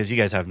special because you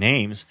guys have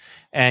names.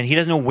 And he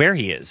doesn't know where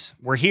he is.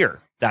 We're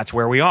here. That's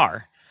where we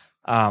are.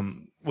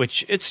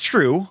 Which it's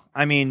true.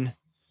 I mean,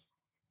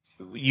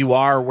 you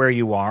are where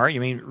you are. I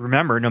mean,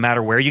 remember, no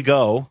matter where you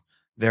go,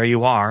 there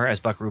you are, as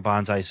Buckaroo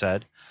Banzai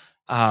said.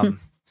 And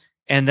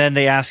then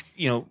they ask,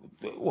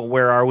 well,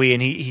 where are we?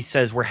 And he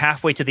says, we're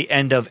halfway to the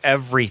end of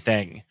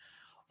everything,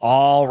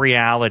 all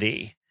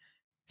reality.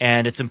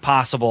 And it's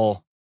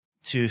impossible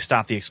to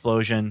stop the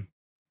explosion.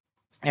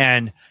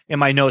 And in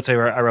my notes, I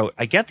wrote,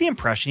 I get the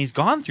impression he's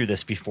gone through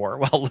this before.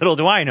 Well, little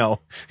do I know.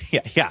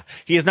 Yeah.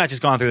 He has not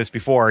just gone through this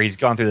before. He's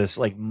gone through this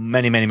like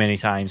many, many, many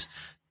times,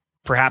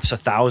 perhaps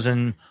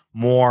 1,000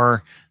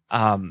 more.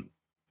 Tandy's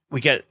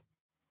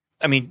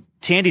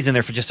in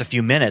there for just a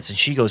few minutes and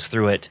she goes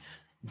through it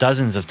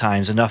dozens of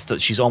times, enough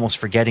that she's almost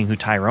forgetting who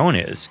Tyrone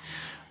is.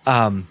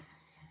 And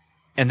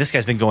this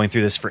guy's been going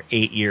through this for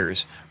 8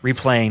 years,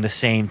 replaying the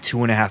same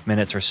 2.5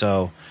 minutes or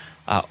so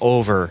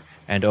over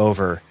and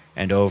over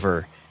and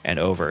over and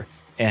over.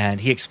 And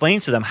he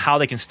explains to them how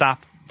they can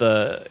stop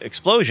the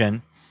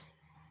explosion,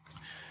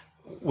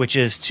 which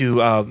is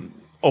to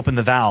open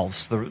the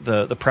valves,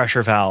 the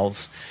pressure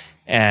valves.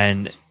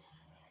 And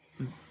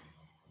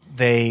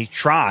they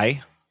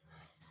try,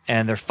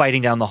 and they're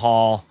fighting down the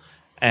hall,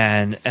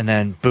 and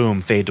then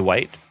boom, fade to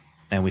white.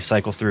 And we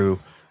cycle through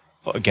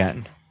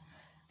again.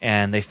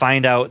 And they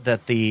find out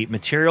that the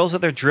materials that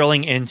they're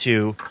drilling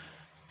into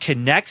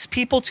connects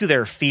people to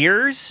their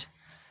fears.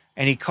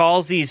 And he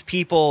calls these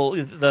people,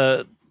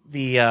 the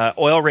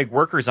oil rig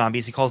worker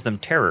zombies, he calls them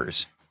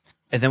terrors.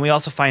 And then we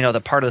also find out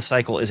that part of the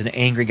cycle is an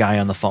angry guy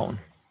on the phone.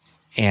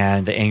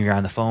 And the angry guy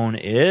on the phone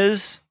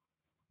is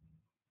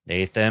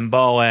Nathan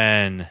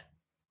Bowen.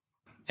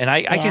 And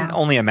I can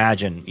only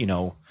imagine,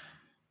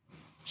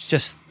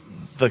 just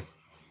the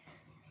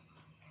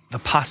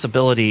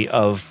possibility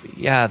of,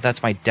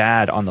 that's my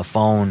dad on the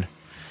phone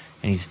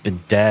and he's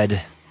been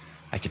dead.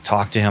 I could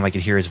talk to him. I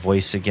could hear his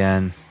voice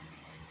again.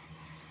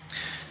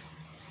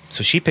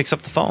 So she picks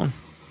up the phone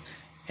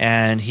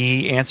and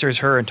he answers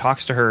her and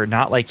talks to her,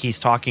 not like he's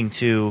talking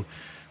to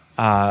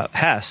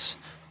Hess,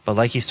 but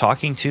like he's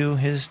talking to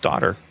his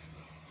daughter.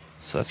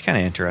 So that's kind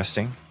of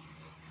interesting.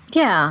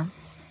 Yeah,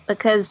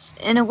 because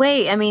in a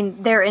way,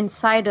 they're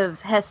inside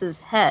of Hess's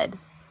head,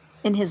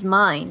 in his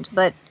mind,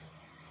 but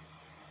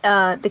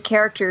the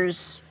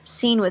characters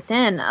seen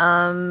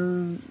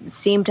within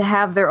seem to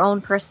have their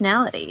own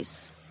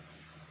personalities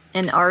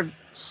and are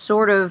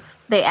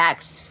they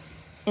act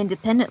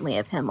independently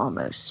of him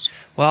almost.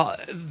 Well,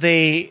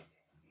 they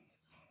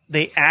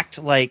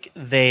act like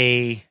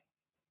they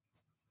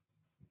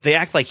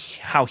act like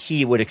how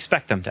he would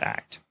expect them to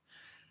act.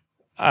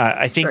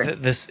 I think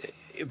that this,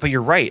 but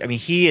you're right.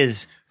 He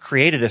has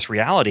created this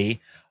reality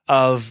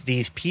of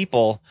these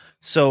people.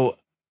 So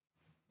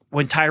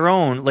when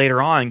Tyrone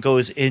later on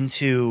goes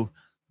into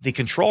the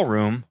control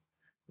room,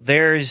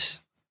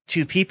 there's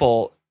two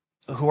people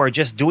who are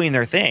just doing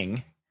their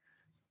thing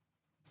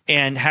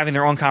and having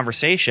their own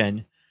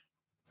conversation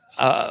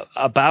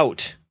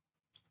about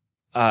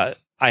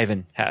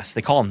Ivan Hess.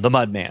 They call him the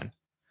Mudman.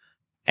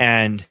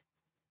 And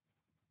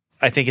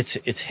I think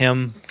it's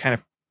him kind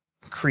of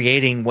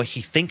creating what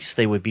he thinks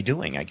they would be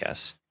doing, I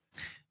guess.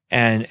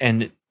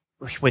 And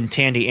when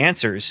Tandy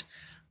answers,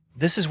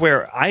 this is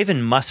where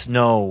Ivan must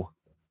know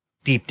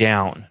deep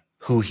down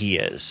who he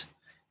is,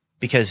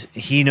 because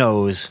he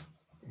knows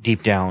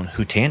deep down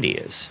who Tandy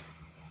is,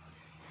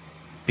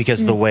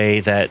 because the way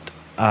that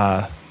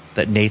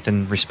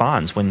Nathan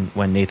responds when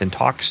Nathan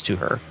talks to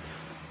her,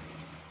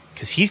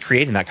 because he's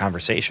creating that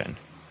conversation.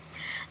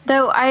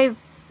 Though I've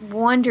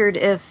wondered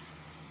if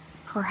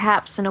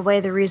perhaps in a way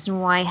the reason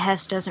why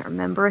Hess doesn't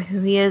remember who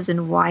he is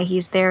and why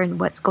he's there and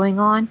what's going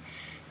on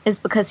is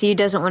because he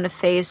doesn't want to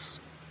face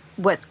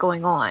what's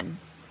going on.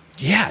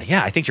 Yeah,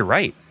 I think you're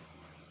right.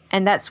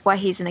 And that's why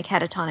he's in a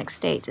catatonic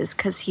state, is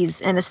because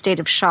he's in a state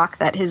of shock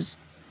that his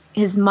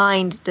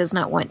mind does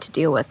not want to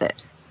deal with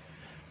it.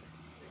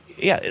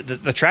 Yeah,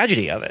 the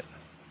tragedy of it.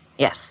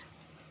 Yes,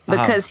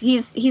 because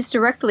he's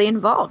directly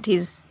involved.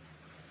 He's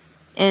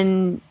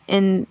in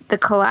the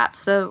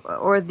collapse of,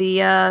 or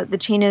the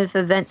chain of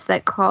events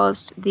that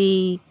caused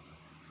the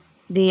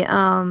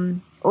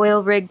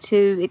oil rig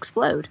to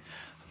explode.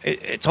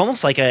 It's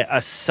almost like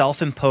a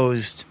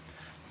self-imposed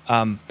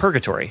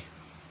purgatory.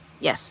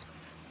 Yes.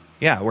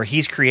 Yeah, where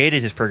he's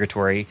created his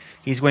purgatory.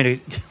 He's going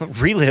to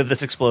relive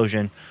this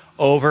explosion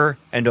over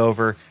and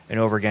over and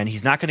over again.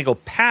 He's not going to go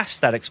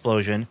past that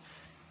explosion.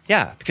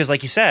 Yeah, because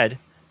like you said,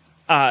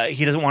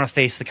 he doesn't want to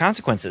face the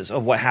consequences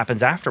of what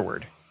happens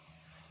afterward.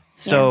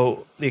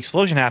 So the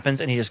explosion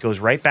happens, and he just goes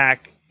right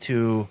back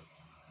to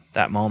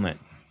that moment.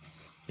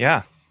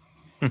 Yeah.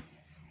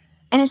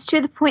 And it's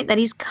to the point that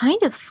he's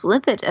kind of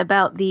flippant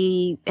about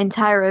the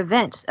entire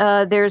event.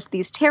 There's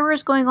these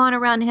terrors going on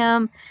around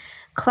him,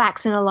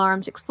 klaxon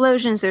alarms,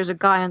 explosions. There's a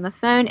guy on the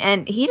phone,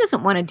 and he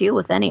doesn't want to deal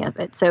with any of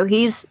it. So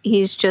he's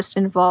just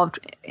involved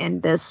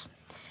in this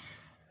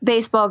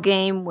baseball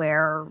game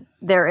where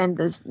they're in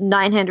this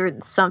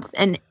 900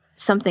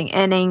 something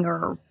inning,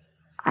 or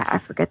I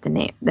forget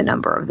the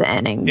number of the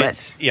inning.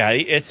 But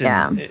I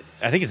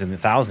think it's in the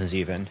thousands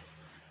even.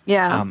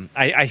 Yeah.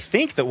 I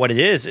think that what it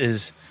is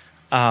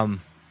in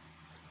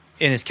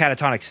his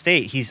catatonic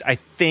state, I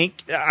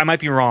think I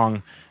might be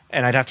wrong,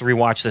 and I'd have to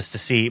rewatch this to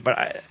see,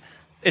 but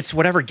it's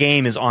whatever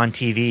game is on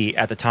TV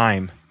at the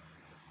time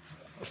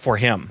for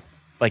him,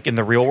 like in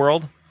the real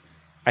world.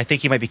 I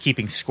think he might be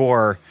keeping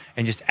score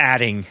and just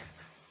adding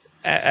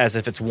as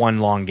if it's one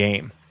long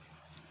game.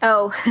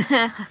 Oh,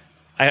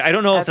 I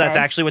don't know if that's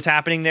actually what's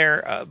happening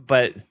there,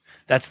 but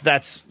that's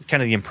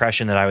kind of the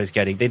impression that I was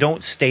getting. They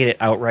don't state it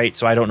outright,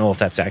 so I don't know if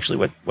that's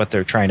actually what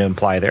they're trying to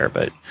imply there,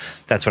 but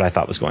that's what I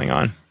thought was going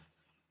on.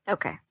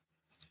 Okay.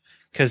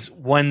 Because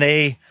when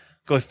they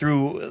go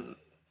through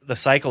the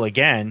cycle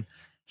again,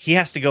 he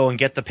has to go and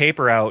get the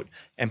paper out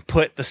and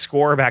put the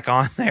score back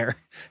on there.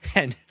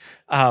 And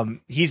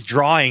he's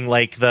drawing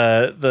like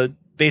the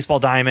baseball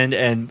diamond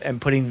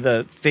and putting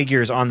the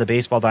figures on the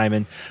baseball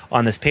diamond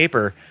on this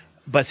paper.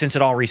 But since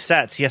it all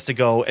resets, he has to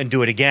go and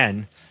do it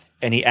again,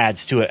 and he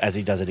adds to it as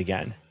he does it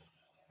again.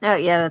 Oh,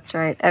 yeah, that's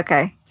right.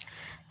 Okay.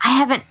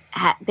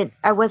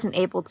 I wasn't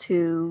able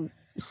to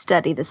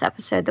study this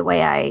episode the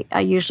way I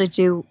usually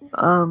do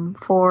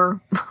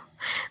for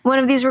one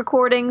of these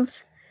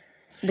recordings,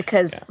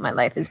 because my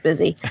life is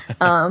busy.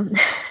 But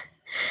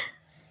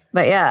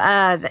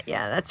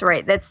that's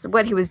right. That's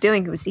what he was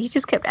doing. He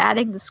just kept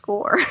adding the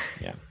score.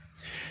 Yeah.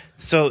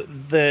 So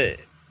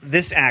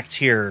this act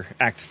here,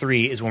 Act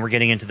 3, is when we're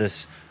getting into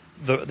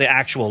the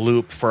actual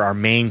loop for our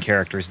main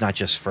characters, not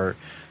just for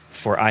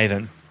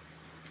Ivan.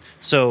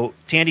 So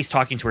Tandy's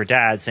talking to her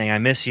dad, saying, "I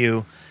miss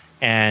you,"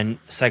 and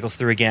cycles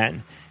through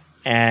again.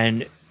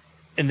 And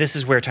this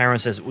is where Tyrone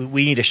says,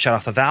 we need to shut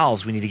off the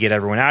valves. We need to get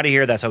everyone out of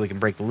here. That's how we can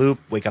break the loop,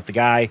 wake up the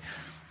guy.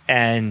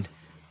 And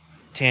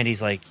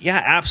Tandy's like,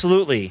 yeah,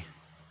 absolutely.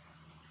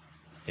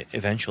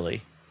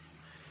 Eventually.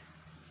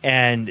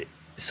 And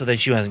so then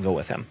she doesn't go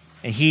with him.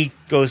 And he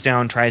goes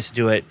down, tries to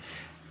do it.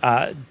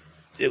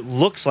 It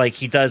looks like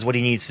he does what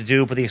he needs to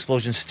do, but the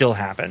explosion still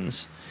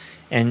happens.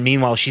 And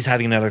meanwhile, she's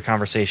having another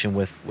conversation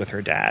with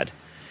her dad.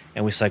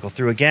 And we cycle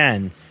through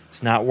again.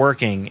 It's not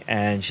working.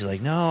 And she's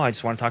like, no, I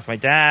just want to talk to my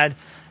dad.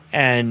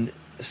 And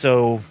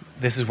so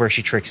this is where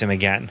she tricks him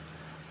again.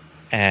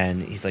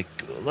 And he's like,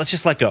 let's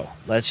just let go.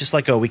 Let's just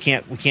let go. We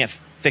can't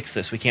fix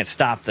this. We can't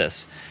stop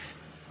this.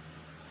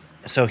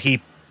 So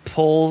he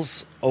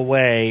pulls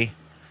away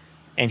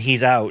and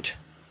he's out,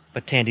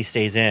 but Tandy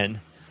stays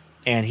in.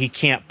 And he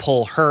can't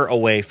pull her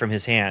away from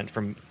his hand,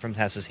 from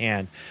Hess's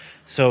hand.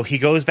 So he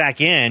goes back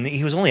in.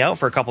 He was only out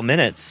for a couple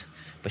minutes,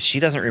 but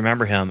she doesn't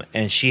remember him.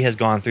 And she has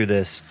gone through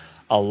this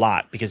a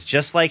lot, because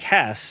just like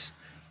Hess,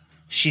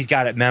 she's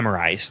got it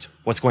memorized,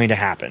 what's going to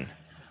happen.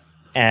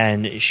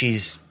 And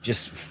she's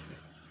just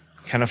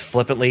kind of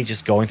flippantly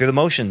just going through the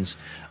motions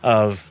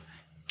of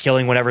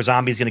killing whatever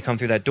zombie is going to come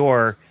through that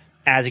door.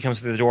 As he comes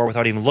through the door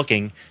without even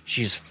looking,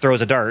 she just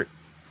throws a dart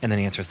and then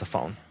answers the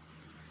phone.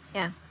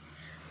 Yeah.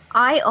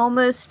 I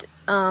almost,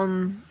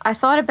 I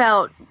thought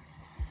about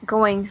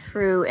going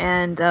through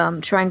and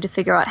trying to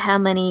figure out how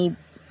many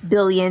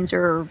billions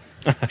or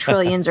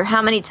trillions or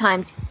how many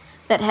times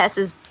that Hess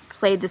has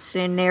played the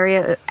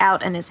scenario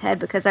out in his head,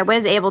 because I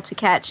was able to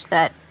catch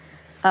that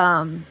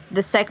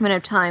the segment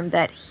of time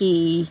that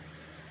he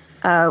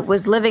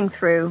was living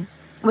through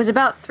was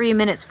about 3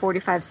 minutes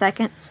 45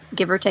 seconds,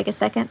 give or take a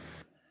second.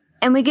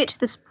 And we get to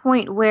this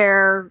point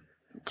where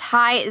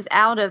Ty is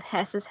out of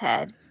Hess's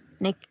head,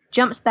 and he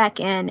jumps back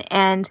in,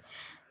 and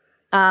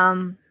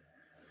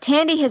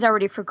Tandy has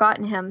already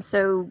forgotten him,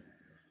 so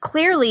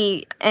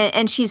clearly,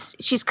 and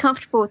she's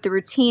comfortable with the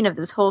routine of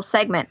this whole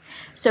segment,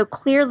 so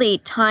clearly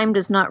time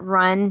does not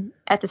run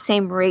at the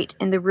same rate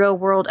in the real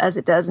world as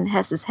it does in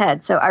Hess's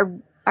head. So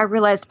I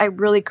realized I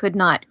really could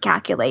not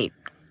calculate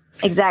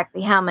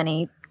exactly how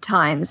many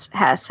times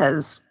Hess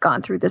has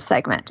gone through this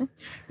segment.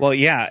 Well,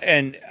 yeah,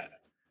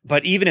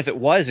 but even if it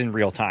was in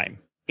real time,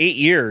 8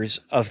 years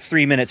of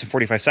 3 minutes and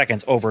 45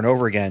 seconds over and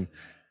over again,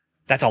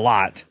 that's a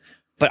lot.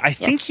 But I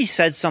think he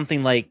said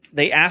something like,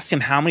 they asked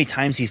him how many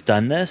times he's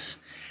done this.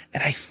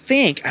 And I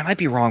think, I might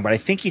be wrong, but I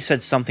think he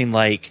said something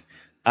like,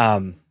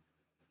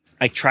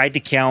 I tried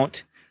to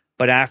count,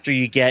 but after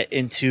you get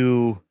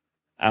into,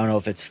 I don't know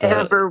if it's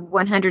over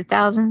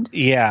 100,000.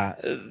 Yeah.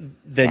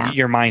 Then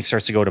your mind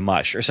starts to go to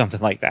mush or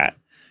something like that.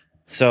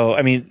 So,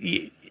 I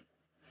mean,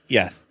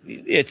 yeah,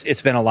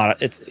 it's been a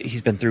lot.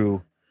 He's been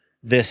through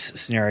this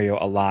scenario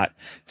a lot,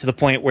 to the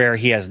point where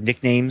he has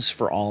nicknames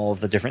for all of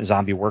the different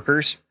zombie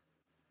workers.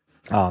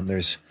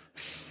 There's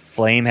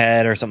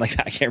Flamehead or something like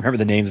that. I can't remember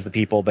the names of the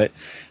people, but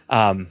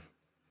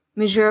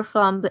Monsieur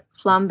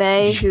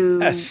Flambe, who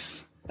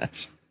that's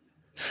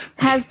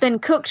has been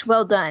cooked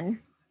well done.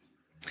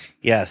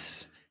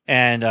 Yes,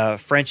 and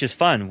French is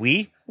fun.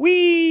 We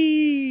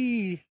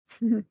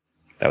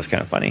that was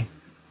kind of funny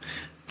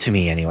to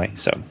me, anyway.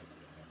 So,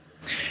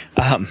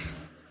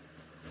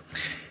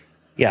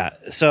 yeah.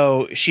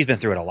 So she's been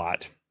through it a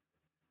lot.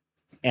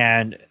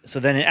 And so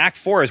then in Act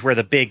 4 is where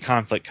the big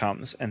conflict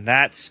comes. And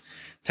that's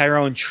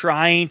Tyrone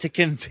trying to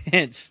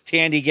convince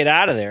Tandy get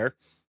out of there.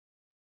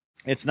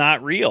 It's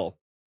not real.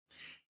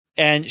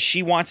 And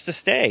she wants to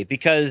stay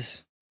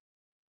because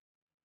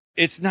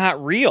it's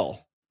not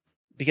real.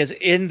 Because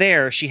in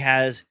there she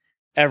has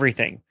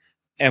everything.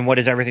 And what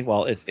is everything?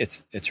 Well,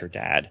 it's her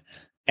dad.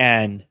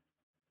 And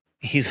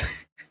this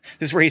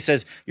is where he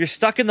says, "You're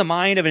stuck in the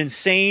mind of an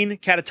insane,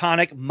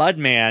 catatonic mud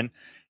man."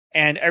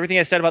 And everything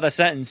I said about that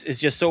sentence is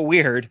just so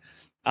weird.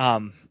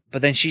 But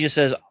then she just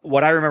says,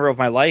 "What I remember of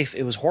my life,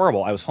 it was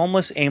horrible. I was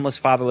homeless, aimless,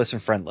 fatherless,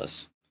 and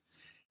friendless."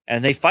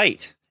 And they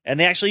fight. And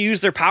they actually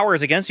use their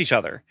powers against each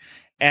other.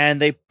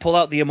 And they pull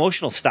out the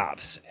emotional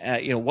stops.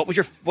 What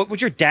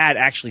would your dad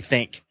actually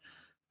think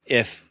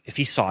if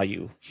he saw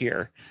you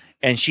here?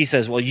 And she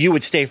says, "Well, you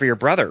would stay for your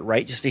brother,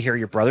 right? Just to hear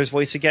your brother's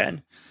voice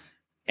again."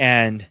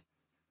 And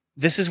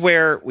this is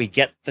where we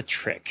get the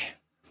trick.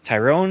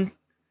 Tyrone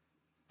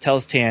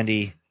tells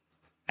Tandy,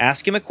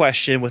 ask him a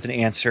question with an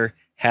answer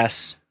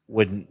Hess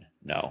wouldn't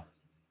know.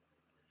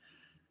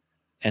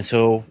 And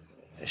so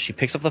she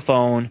picks up the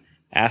phone,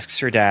 asks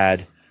her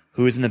dad,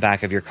 "Who is in the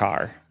back of your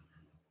car?"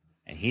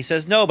 And he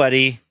says,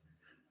 "Nobody."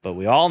 But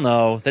we all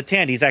know that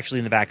Tandy's actually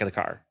in the back of the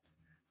car.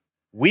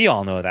 We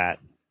all know that,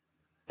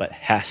 but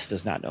Hess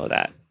does not know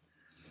that.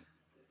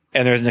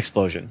 And there's an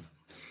explosion.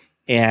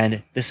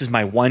 And this is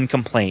my one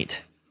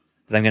complaint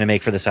that I'm going to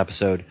make for this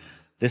episode.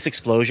 This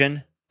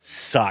explosion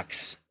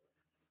sucks.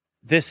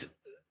 The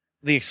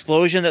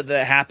explosion that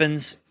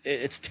happens,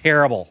 it's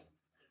terrible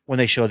when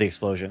they show the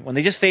explosion. When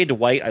they just fade to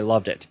white, I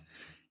loved it.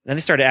 And then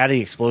they started adding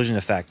the explosion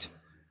effect,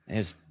 and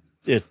it's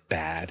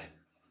bad.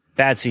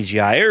 Bad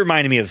CGI. It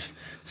reminded me of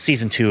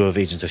season 2 of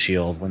Agents of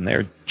S.H.I.E.L.D. when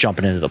they're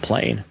jumping into the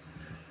plane.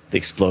 The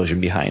explosion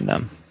behind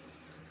them.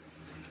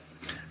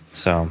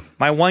 So,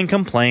 my one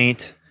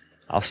complaint,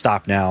 I'll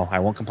stop now. I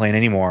won't complain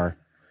anymore,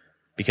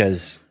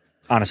 because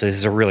honestly, this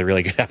is a really,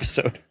 really good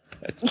episode.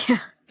 Yeah.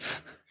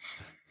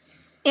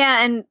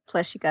 Yeah, and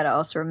plus you got to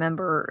also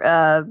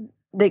remember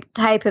the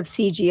type of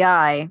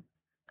CGI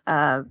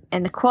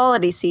and the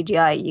quality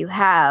CGI you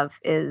have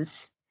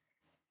is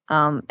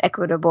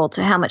equitable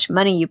to how much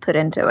money you put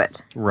into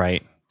it.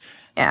 Right.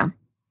 Yeah.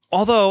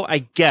 Although I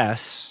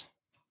guess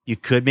you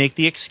could make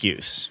the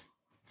excuse,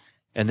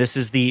 and this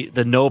is the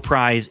no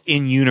prize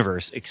in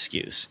universe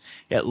excuse.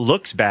 It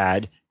looks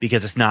bad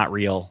because it's not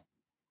real.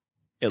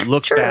 It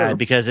looks bad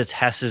because it's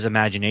Hess's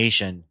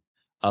imagination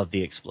of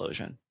the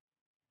explosion.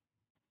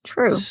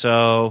 True.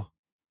 So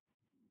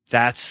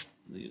that's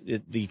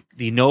the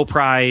no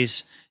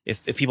prize.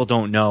 If people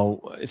don't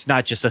know, it's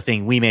not just a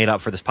thing we made up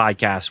for this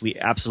podcast. We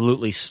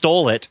absolutely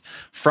stole it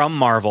from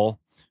Marvel,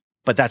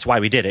 but that's why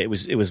we did it.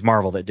 It was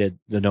Marvel that did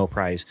the no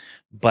prize.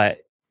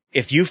 But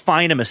if you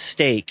find a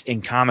mistake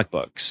in comic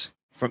books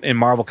in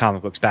Marvel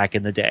comic books back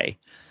in the day,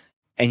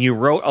 and you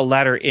wrote a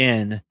letter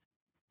in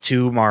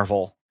to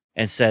Marvel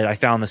and said, "I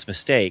found this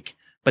mistake,"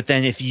 but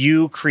then if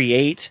you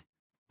create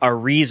a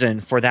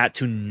reason for that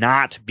to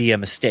not be a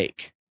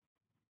mistake.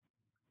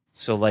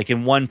 So like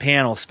in one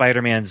panel,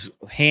 Spider-Man's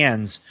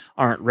hands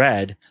aren't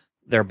red,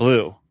 they're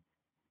blue.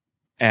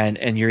 And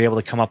you're able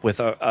to come up with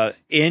a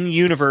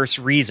in-universe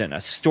reason,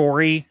 a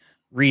story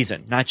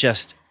reason, not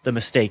just the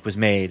mistake was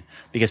made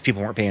because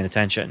people weren't paying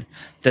attention,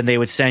 then they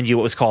would send you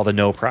what was called a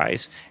no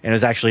prize. And it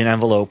was actually an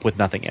envelope with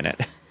nothing in it.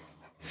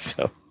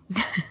 So,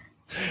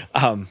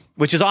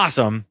 which is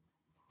awesome.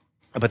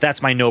 But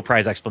that's my no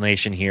prize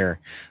explanation here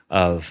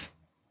of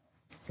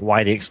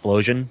why the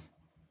explosion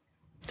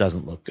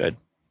doesn't look good.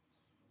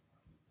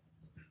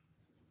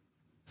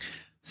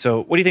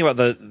 So what do you think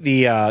about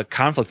the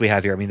conflict we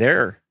have here? I mean,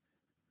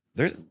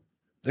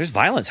 there's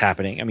violence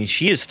happening. I mean,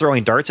 she is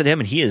throwing darts at him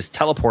and he is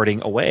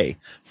teleporting away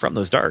from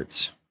those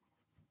darts.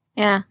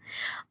 Yeah.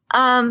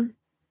 I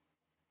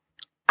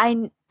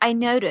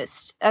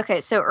noticed.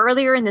 Okay, so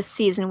earlier in the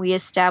season we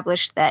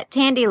established that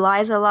Tandy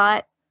lies a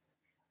lot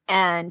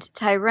and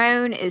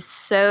Tyrone is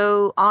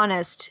so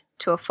honest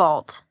to a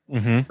fault.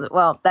 Mm-hmm.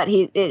 Well, that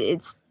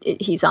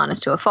he's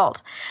honest to a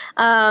fault.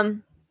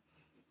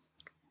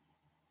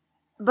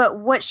 But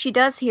what she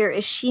does here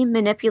is she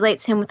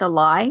manipulates him with a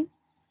lie,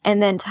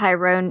 and then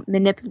Tyrone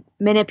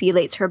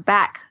manipulates her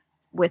back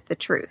with the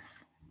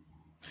truth.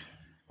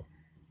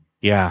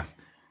 Yeah.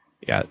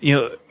 You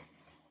know,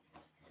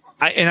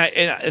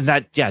 and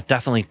that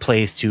definitely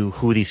plays to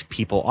who these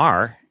people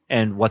are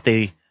and what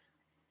they've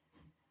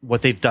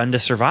done to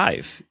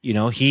survive. You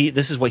know,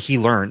 this is what he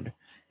learned.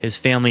 His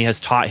family has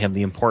taught him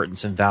the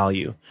importance and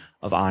value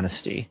of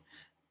honesty.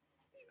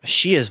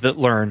 She has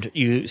learned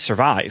you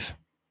survive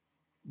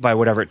by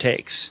whatever it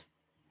takes.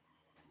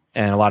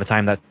 And a lot of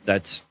time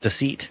that's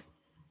deceit.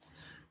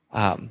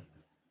 But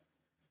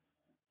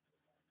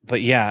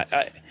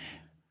yeah,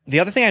 the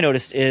other thing I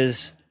noticed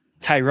is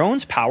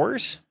Tyrone's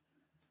powers,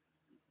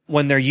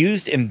 when they're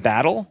used in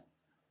battle,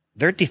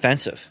 they're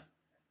defensive.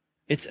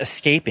 It's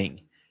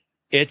escaping.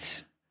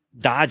 It's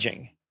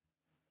dodging.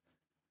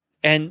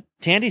 And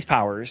Tandy's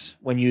powers,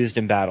 when used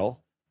in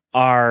battle,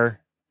 are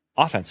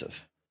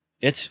offensive.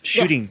 It's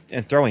shooting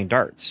and throwing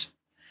darts.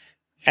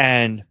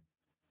 And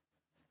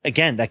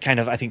again, that kind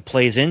of, I think,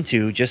 plays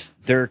into just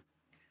their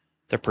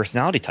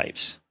personality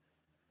types.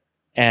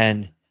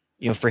 And,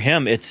 you know, for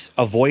him, it's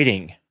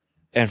avoiding.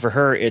 And for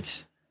her,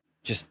 it's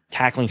just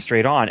tackling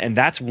straight on. And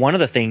that's one of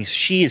the things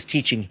she is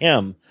teaching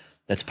him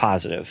that's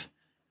positive,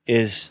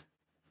 is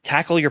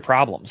tackle your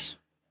problems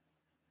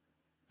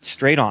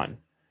straight on.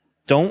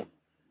 Don't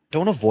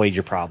avoid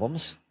your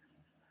problems.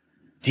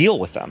 Deal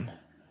with them.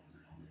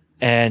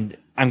 And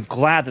I'm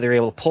glad that they're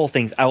able to pull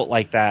things out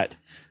like that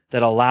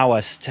allow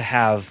us to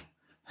have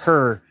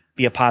her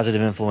be a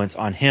positive influence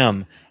on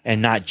him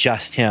and not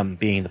just him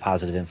being the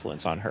positive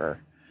influence on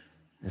her.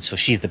 And so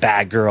she's the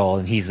bad girl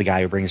and he's the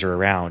guy who brings her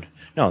around.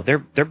 No,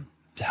 they're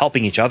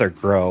helping each other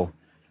grow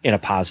in a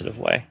positive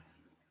way.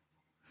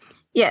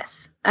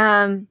 Yes.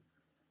 And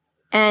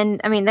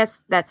I mean,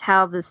 that's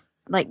how this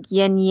like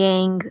yin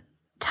yang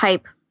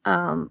type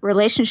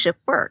relationship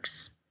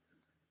works.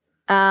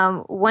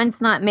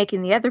 One's not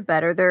making the other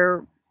better.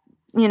 They're,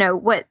 you know,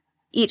 what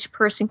each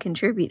person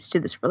contributes to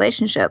this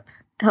relationship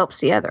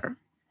helps the other.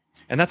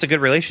 And that's a good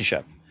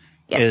relationship.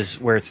 Yes.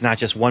 Is where it's not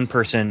just one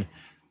person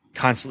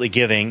constantly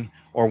giving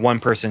or one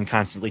person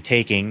constantly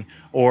taking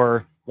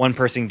or one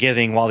person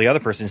giving while the other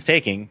person's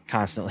taking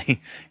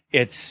constantly.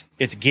 It's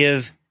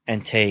give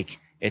and take.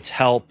 It's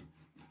help.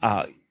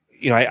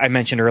 You know, I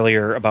mentioned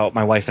earlier about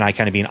my wife and I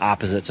kind of being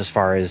opposites as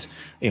far as,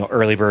 you know,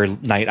 early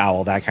bird, night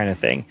owl, that kind of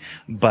thing.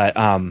 But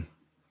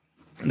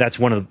that's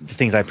one of the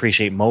things I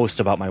appreciate most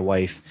about my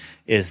wife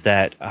is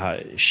that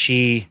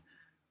she,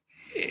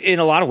 in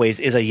a lot of ways,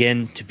 is a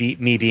yin to be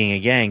me being a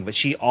yang, but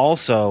she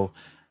also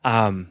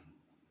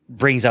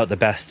brings out the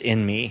best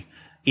in me,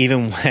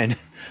 even when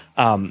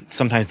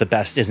sometimes the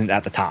best isn't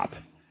at the top.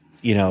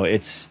 You know,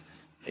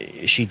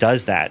 she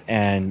does that,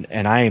 and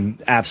I am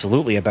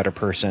absolutely a better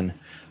person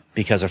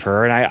because of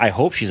her, and I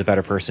hope she's a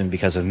better person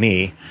because of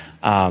me.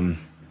 I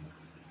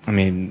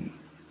mean,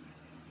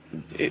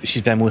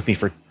 she's been with me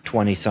for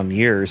 20 some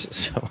years,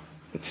 so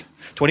it's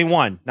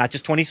 21, not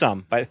just 20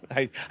 some, but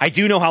I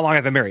do know how long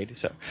I've been married.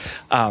 So,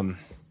 I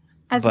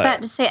was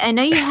about to say, I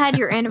know you had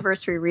your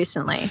anniversary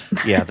recently.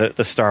 Yeah.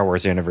 The Star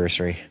Wars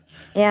anniversary.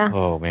 Yeah.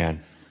 Oh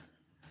man.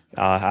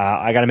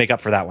 I got to make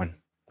up for that one,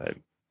 but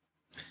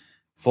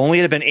if only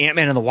it had been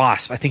Ant-Man and the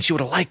Wasp, I think she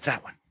would have liked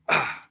that one.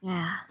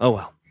 Yeah. Oh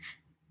well.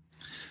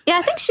 Yeah.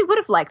 I think she would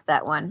have liked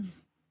that one.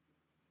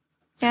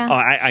 Yeah. Oh,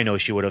 I know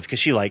she would have, because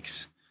she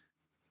likes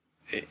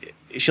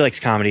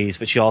comedies,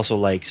 but she also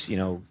likes, you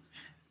know,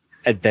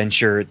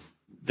 adventure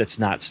that's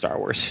not Star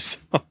Wars.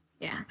 So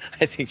yeah,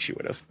 I think she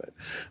would have,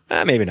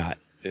 but maybe not.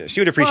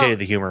 She would have appreciated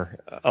the humor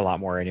a lot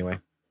more anyway.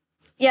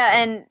 Yeah,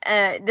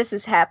 and this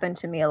has happened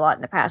to me a lot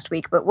in the past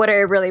week, but what I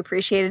really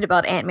appreciated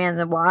about Ant-Man and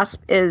the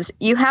Wasp is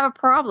you have a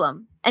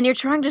problem, and you're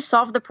trying to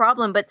solve the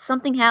problem, but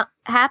something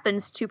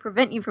happens to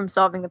prevent you from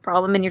solving the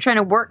problem, and you're trying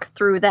to work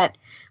through that,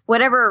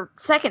 whatever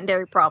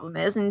secondary problem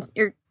is, and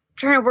you're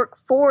trying to work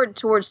forward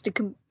towards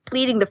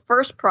completing the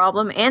first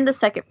problem and the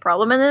second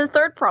problem, and then the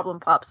third problem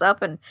pops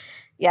up, and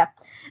yeah.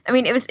 I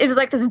mean, it was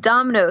like this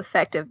domino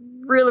effect of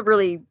really,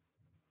 really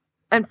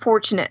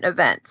unfortunate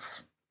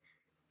events.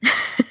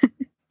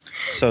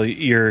 So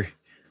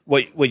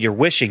what you're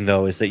wishing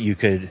though is that you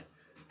could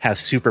have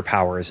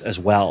superpowers as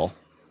well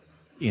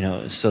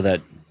so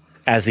that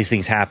as these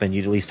things happen,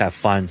 you'd at least have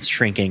fun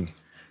shrinking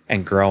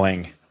and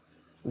growing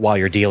while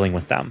you're dealing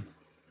with them.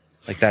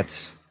 Like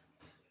that's,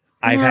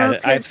 I've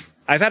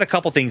had a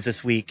couple things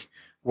this week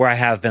where I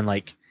have been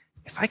like,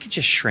 if I could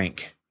just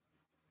shrink,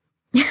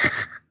 but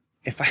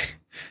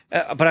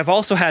I've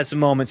also had some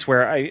moments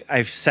where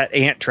I've set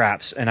ant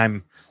traps and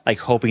I'm like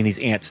hoping these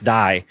ants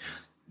die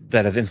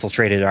that have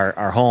infiltrated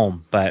our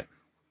home. But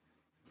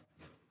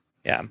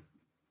yeah,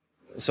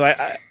 so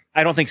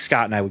I don't think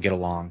Scott and I would get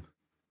along.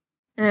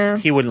 Yeah.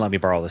 He wouldn't let me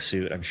borrow the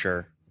suit, I'm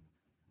sure.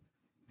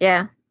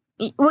 Yeah.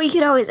 Well, you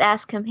could always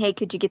ask him, hey,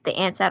 could you get the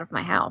ants out of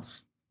my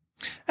house?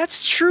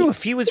 That's true.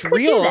 If he was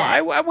real,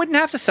 I wouldn't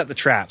have to set the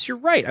traps. You're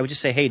right. I would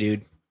just say, hey,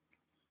 dude,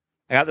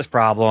 I got this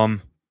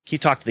problem. Can you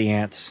talk to the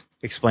ants?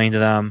 Explain to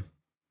them.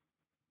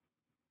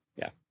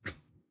 Yeah.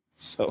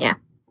 So. Yeah.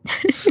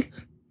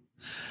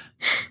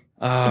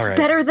 It's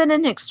better than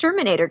an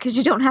exterminator because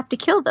you don't have to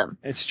kill them.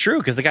 It's true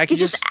because the guy can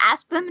just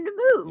ask them to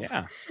move.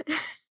 Yeah.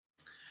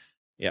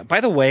 Yeah.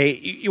 By the way,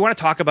 you want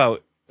to talk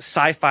about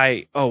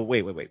sci-fi? Oh,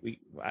 wait.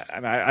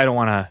 I don't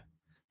want to.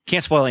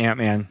 Can't spoil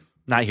Ant-Man.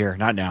 Not here.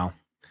 Not now.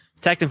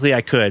 Technically,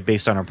 I could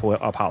based on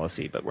our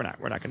policy, but we're not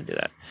going to do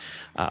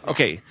that.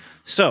 Okay.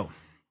 So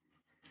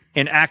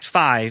in Act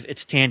 5,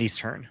 it's Tandy's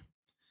turn.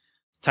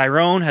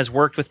 Tyrone has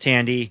worked with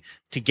Tandy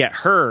to get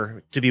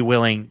her to be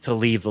willing to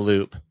leave the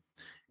loop.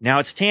 Now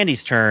it's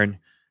Tandy's turn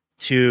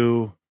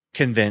to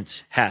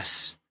convince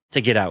Hess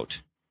to get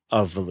out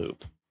of the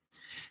loop.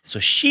 So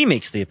she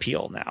makes the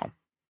appeal now.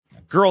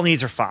 A girl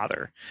needs her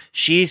father.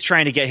 She's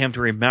trying to get him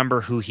to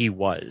remember who he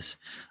was.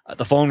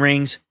 The phone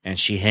rings and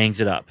she hangs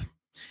it up.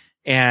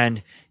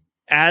 And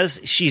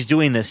as she's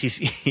doing this,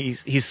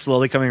 he's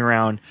slowly coming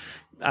around.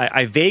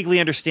 I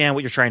vaguely understand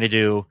what you're trying to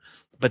do,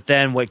 but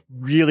then what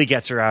really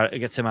gets him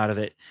out of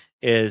it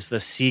is the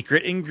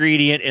secret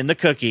ingredient in the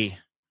cookie.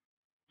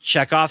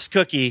 Chekhov's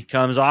cookie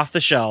comes off the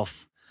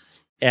shelf,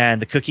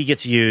 and the cookie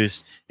gets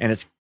used, and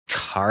it's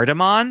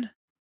cardamom,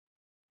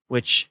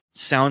 which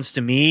sounds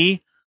to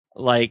me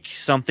like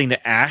something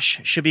that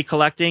Ash should be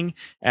collecting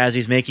as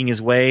he's making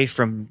his way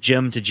from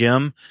gym to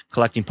gym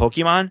collecting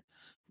Pokemon.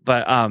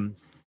 But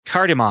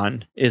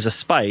cardamom is a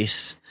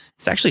spice.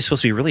 It's actually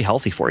supposed to be really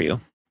healthy for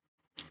you.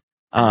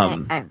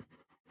 I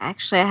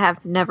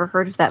have never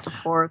heard of that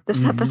before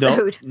this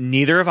episode. No,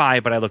 neither have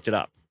I, but I looked it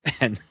up,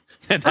 and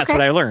that's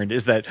what I learned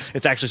is that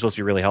it's actually supposed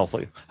to be really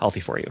healthy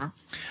for you.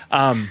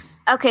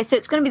 Okay, so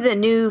it's going to be the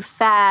new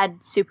fad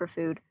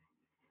superfood,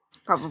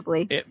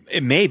 probably.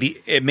 It may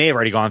be. It may have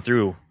already gone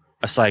through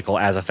a cycle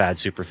as a fad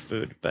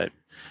superfood, but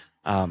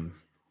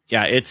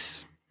yeah,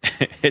 it's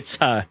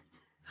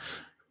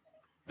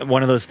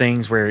one of those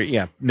things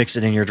where mix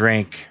it in your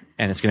drink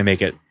and it's going to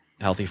make it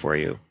healthy for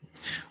you,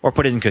 or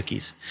put it in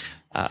cookies.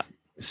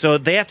 So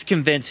they have to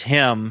convince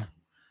him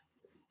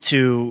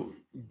to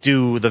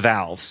do the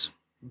valves.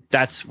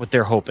 That's what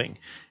they're hoping,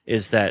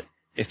 is that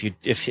if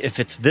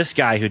it's this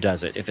guy who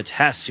does it, if it's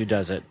Hess who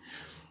does it,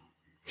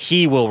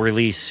 he will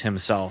release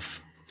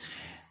himself.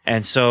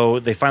 And so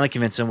they finally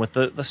convince him with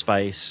the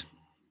spice.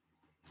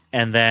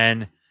 And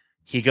then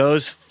he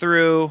goes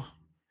through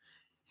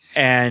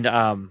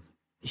and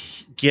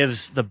he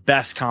gives the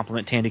best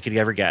compliment Tandy could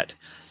ever get.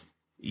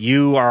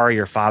 You are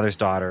your father's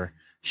daughter.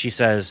 She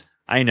says,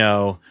 I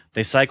know.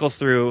 They cycle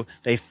through,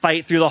 they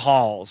fight through the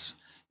halls.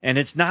 And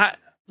it's not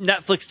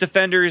Netflix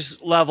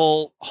Defenders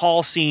level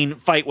hall scene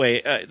fight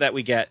way that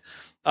we get.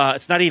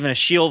 It's not even a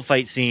shield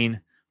fight scene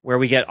where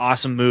we get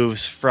awesome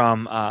moves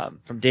from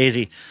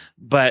Daisy,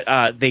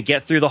 but they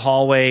get through the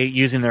hallway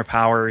using their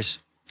powers.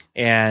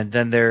 And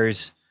then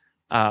there's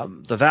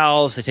the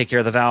valves. They take care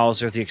of the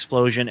valves. There's the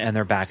explosion, and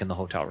they're back in the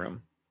hotel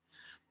room.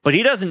 But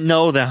he doesn't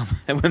know them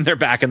when they're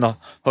back in the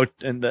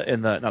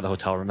not the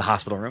hotel room, the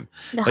hospital room.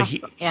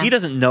 He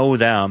doesn't know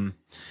them.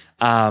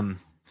 But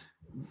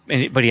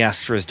he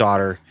asks for his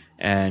daughter,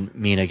 and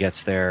Mina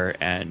gets there.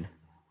 And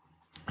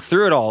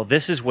through it all,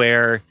 this is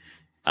where,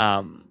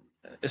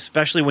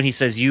 especially when he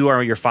says, you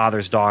are your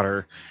father's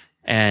daughter,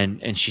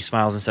 and she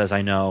smiles and says,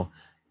 I know.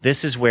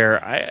 This is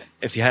where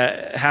if you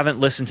haven't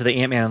listened to the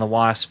Ant-Man and the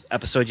Wasp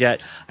episode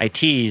yet, I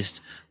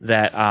teased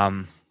that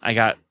I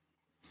got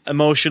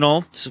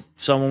emotional.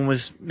 Someone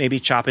was maybe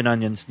chopping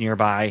onions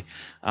nearby.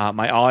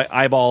 My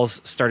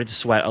eyeballs started to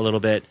sweat a little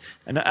bit,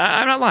 and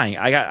I'm not lying.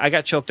 I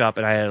got choked up,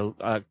 and I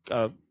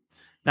had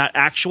not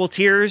actual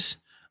tears,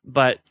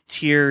 but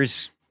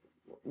tears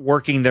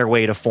working their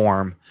way to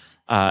form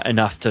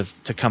enough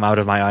to come out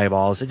of my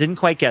eyeballs. It didn't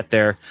quite get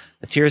there.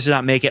 The tears did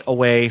not make it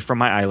away from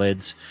my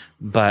eyelids,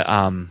 but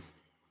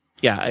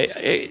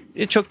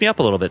it choked me up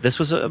a little bit. This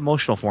was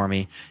emotional for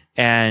me,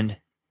 and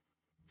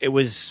it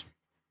was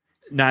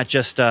not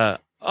just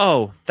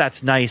oh,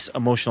 that's nice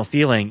emotional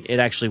feeling. It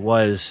actually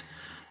was,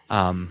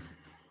 it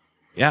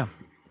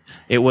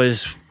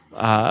was,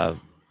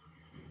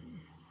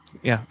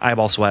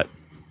 eyeball sweat.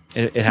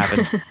 It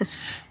happened.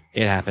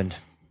 It happened.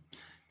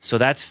 So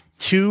that's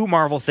 2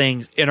 Marvel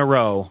things in a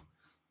row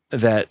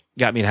that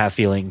got me to have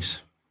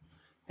feelings,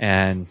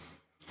 and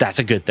that's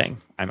a good thing.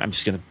 I'm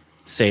just going to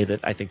say that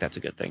I think that's a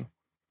good thing.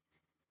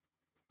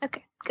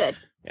 Okay. Good.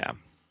 Yeah.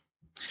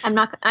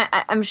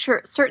 I'm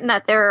certain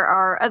that there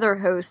are other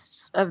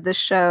hosts of the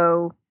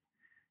show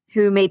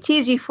who may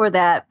tease you for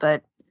that,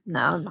 but no,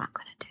 I'm not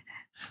going to do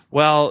that.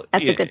 Well,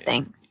 that's a good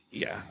thing.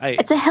 Yeah,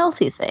 it's a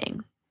healthy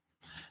thing.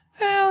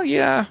 Well,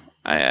 yeah.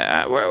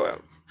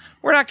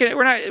 We're not here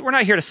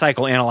to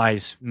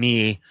psychoanalyze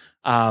me.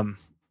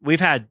 We've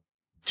had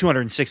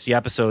 260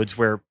 episodes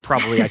where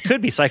probably I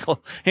could be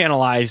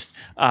psychoanalyzed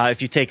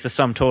if you take the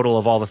sum total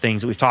of all the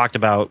things that we've talked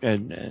about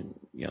and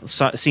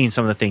seen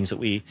some of the things that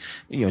we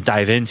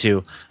dive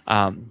into.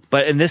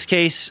 But in this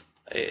case,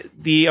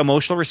 the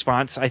emotional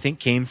response I think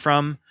came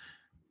from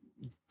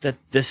that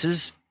this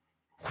is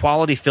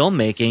quality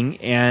filmmaking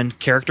and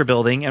character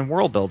building and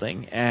world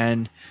building,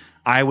 and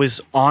I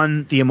was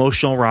on the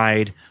emotional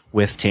ride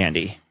with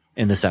Tandy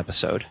in this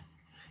episode,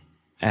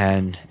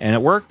 and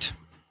it worked.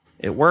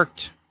 It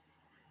worked.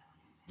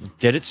 It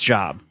did its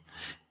job,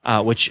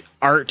 which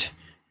art,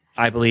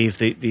 I believe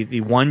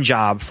the one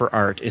job for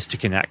art is to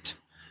connect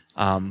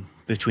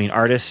between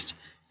artist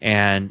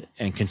and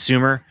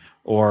consumer,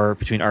 or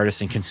between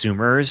artists and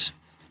consumers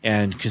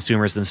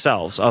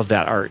themselves of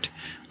that art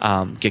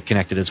get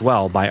connected as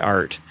well by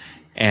art,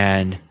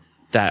 and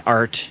that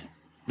art,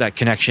 that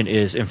connection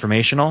is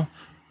informational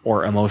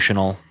or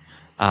emotional.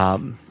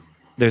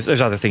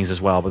 There's other things as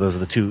well, but those are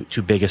the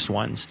two biggest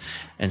ones.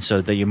 And so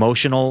the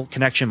emotional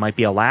connection might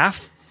be a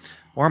laugh,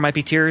 or it might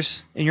be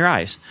tears in your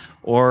eyes,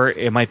 or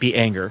it might be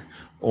anger,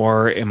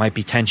 or it might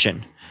be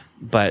tension.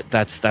 But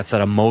that's that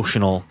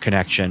emotional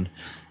connection,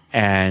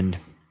 and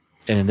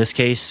in this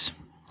case,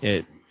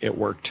 it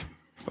worked.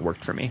 It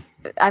worked for me.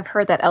 I've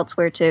heard that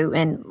elsewhere too,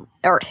 in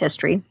art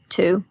history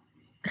too.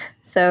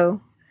 So,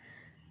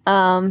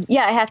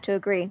 yeah, I have to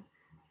agree.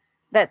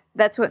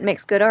 That's what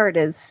makes good art,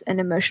 is an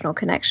emotional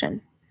connection.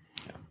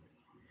 Yeah.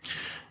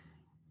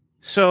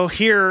 So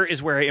here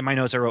is where in my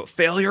notes I wrote,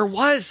 failure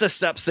was the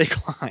steps they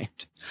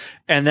climbed.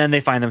 And then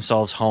they find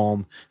themselves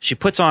home. She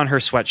puts on the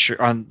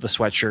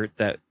sweatshirt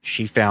that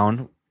she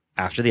found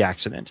after the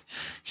accident.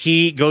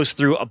 He goes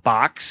through a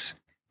box,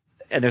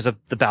 and there's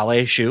the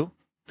ballet shoe.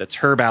 That's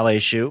her ballet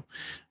shoe.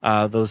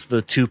 Those are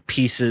the two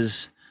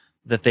pieces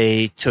that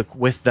they took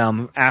with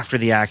them after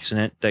the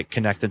accident that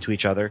connect them to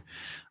each other.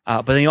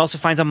 But then he also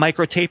finds a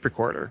micro tape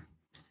recorder,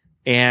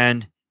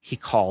 and he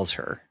calls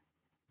her.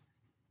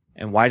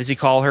 And why does he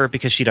call her?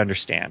 Because she'd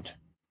understand.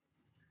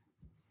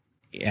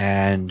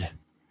 And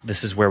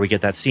this is where we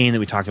get that scene that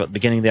we talked about at the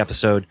beginning of the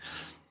episode.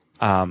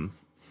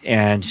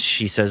 And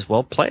she says,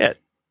 well, play it.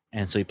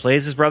 And so he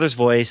plays his brother's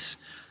voice.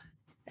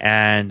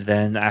 And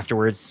then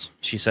afterwards,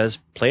 she says,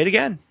 play it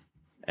again.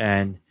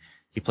 And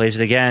he plays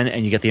it again.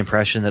 And you get the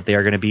impression that they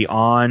are going to be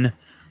on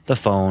the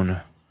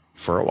phone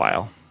for a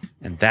while.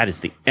 And that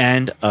is the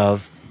end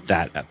of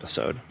that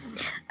episode.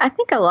 I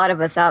think a lot of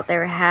us out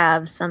there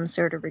have some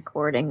sort of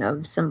recording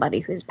of somebody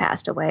who's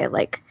passed away.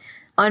 Like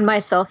on my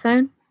cell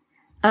phone,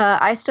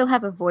 I still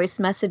have a voice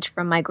message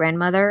from my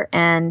grandmother,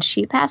 and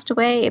she passed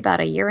away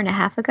about 1.5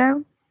 years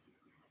ago,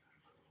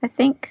 I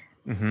think.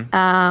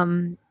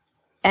 Mm-hmm.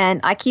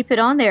 And I keep it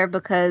on there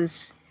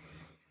because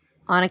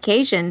on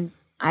occasion,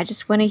 I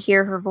just want to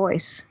hear her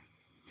voice.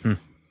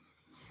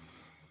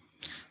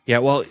 Yeah,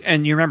 well,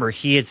 and you remember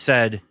he had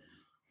said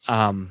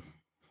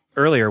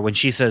earlier when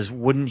she says,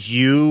 wouldn't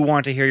you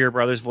want to hear your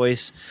brother's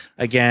voice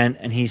again?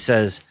 And he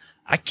says,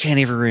 I can't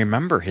even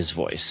remember his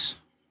voice.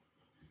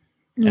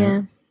 Yeah.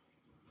 And,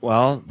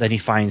 well, then he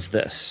finds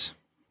this,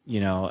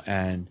 but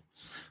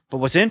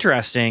what's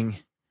interesting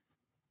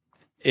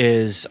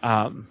is,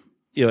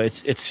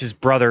 it's his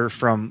brother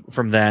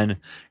from then.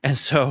 And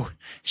so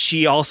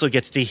she also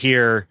gets to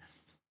hear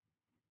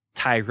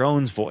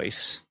Tyrone's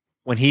voice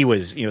when he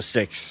was,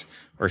 6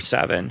 or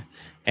 7,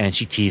 and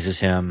she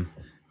teases him.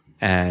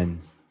 And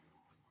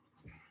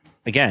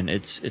again,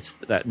 it's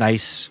that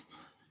nice,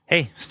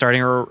 hey,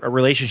 starting a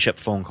relationship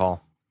phone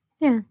call.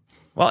 Yeah.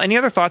 Well, any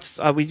other thoughts?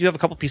 We do have a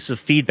couple pieces of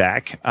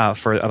feedback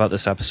about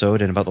this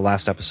episode and about the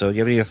last episode. Do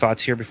you have any other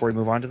thoughts here before we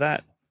move on to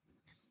that?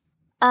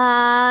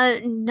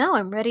 No,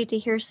 I'm ready to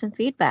hear some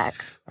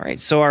feedback. All right.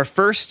 So our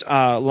first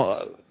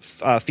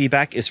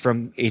feedback is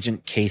from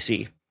Agent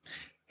Casey,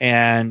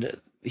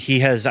 and he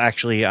has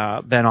actually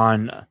been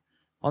on.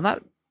 Well,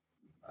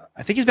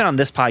 I think he's been on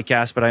this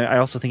podcast, but I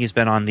also think he's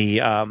been on the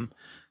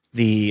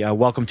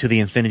Welcome to the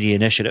Infinity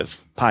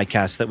Initiative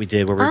podcast that we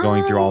did, where we're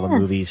going through all the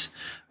movies.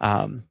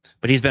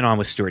 But he's been on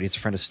with Stuart. He's a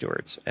friend of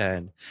Stuart's,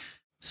 and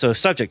so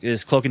subject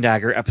is Cloak and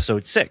Dagger,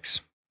 episode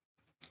 6.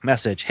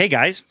 Message: hey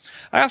guys,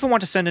 I often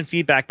want to send in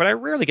feedback, but I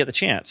rarely get the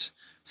chance.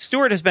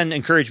 Stuart has been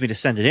encouraged me to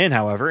send it in,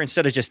 however,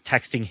 instead of just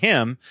texting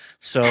him.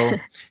 So,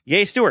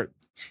 yay, Stuart.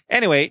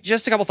 Anyway,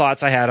 just a couple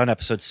thoughts I had on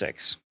episode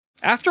 6.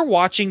 After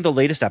watching the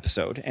latest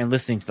episode and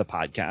listening to the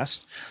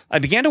podcast, I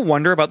began to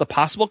wonder about the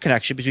possible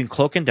connection between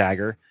Cloak and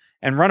Dagger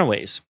and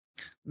Runaways.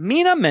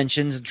 Mina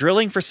mentions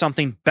drilling for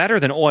something better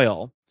than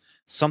oil,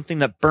 something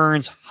that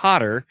burns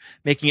hotter,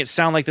 making it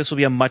sound like this will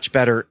be a much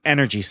better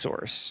energy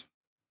source.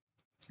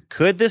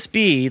 Could this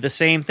be the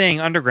same thing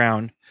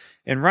underground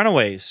in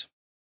Runaways?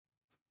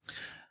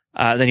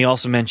 Then he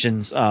also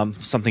mentions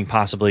something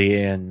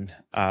possibly in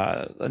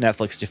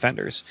Netflix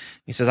Defenders.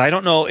 He says, I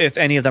don't know if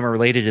any of them are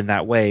related in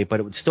that way, but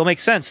it would still make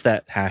sense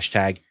that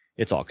hashtag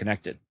it's all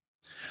connected.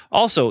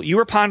 Also, you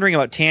were pondering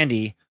about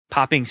Tandy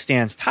popping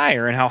Stan's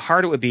tire and how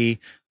hard it would be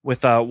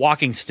with a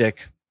walking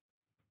stick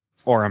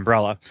or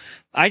umbrella.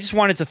 I just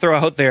wanted to throw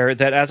out there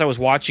that as I was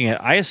watching it,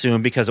 I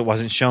assumed because it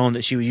wasn't shown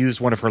that she would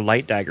use one of her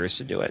light daggers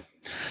to do it.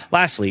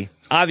 Lastly,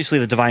 obviously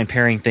the divine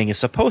pairing thing is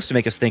supposed to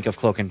make us think of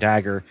Cloak and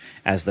Dagger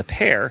as the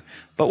pair,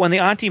 but when the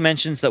auntie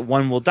mentions that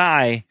one will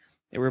die,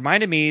 it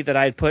reminded me that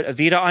I had put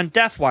Evita on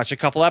Death Watch a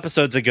couple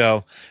episodes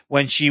ago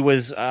when she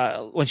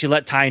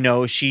let Ty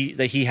know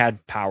that he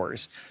had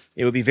powers.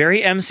 It would be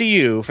very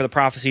MCU for the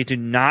prophecy to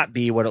not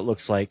be what it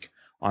looks like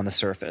on the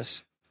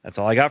surface. That's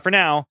all I got for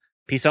now.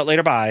 Peace out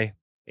later. Bye,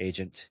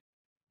 Agent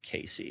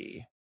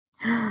Casey.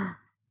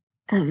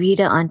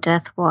 Evita on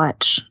Death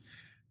Watch.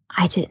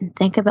 I didn't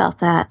think about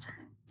that.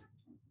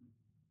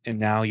 And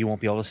now you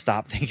won't be able to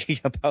stop thinking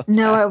about that.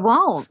 No, I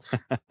won't.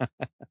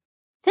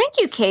 Thank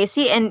you,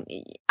 Casey. And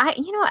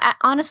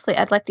honestly,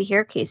 I'd like to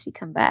hear Casey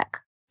come back.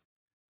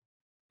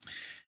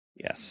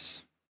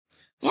 Yes.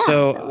 Yeah,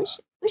 so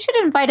we should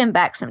invite him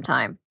back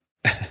sometime.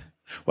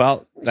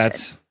 Well,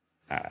 that's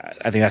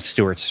I think that's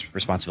Stuart's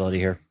responsibility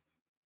here.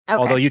 Okay.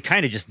 Although you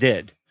kind of just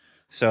did.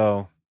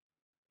 So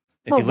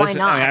if you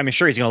listen, why not? I'm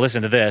sure he's going to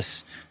listen to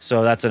this.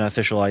 So that's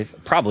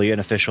probably an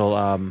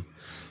official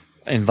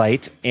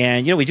invite.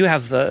 And, we do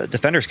have the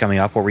Defenders coming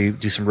up where we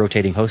do some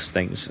rotating host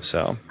things.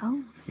 So,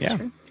 yeah.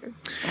 True.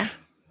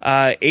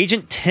 Yeah.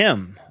 Agent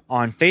Tim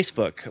on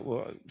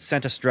Facebook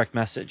sent us a direct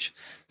message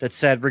that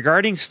said,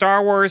 regarding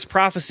Star Wars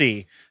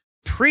Prophecy,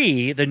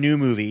 pre the new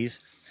movies,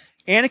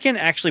 Anakin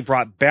actually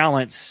brought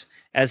balance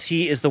as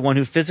he is the one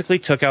who physically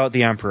took out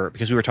the Emperor,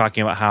 because we were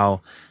talking about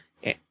how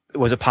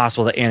was it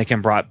possible that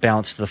Anakin brought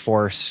balance to the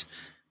Force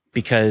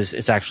because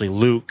it's actually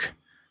Luke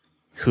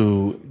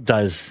who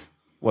does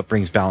what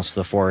brings balance to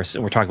the Force.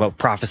 And we're talking about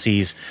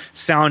prophecies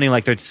sounding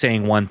like they're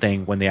saying one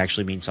thing when they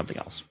actually mean something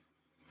else.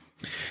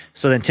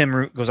 So then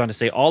Tim goes on to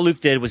say, all Luke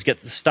did was get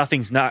the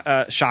stuffings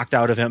shocked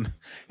out of him,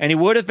 and he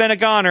would have been a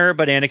goner,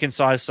 but Anakin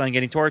saw his son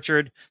getting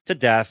tortured to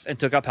death and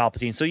took out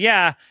Palpatine. So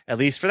yeah, at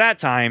least for that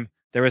time,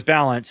 there was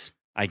balance,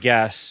 I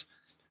guess.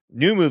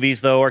 New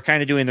movies, though, are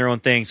kind of doing their own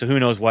thing, so who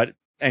knows what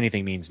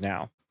anything means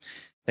now.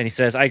 Then he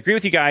says, I agree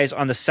with you guys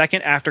on the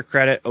second after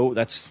credit. Oh,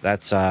 that's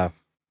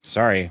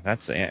sorry,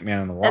 that's the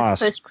Ant-Man and the Wasp.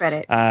 That's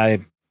post-credit. I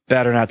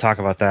better not talk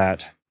about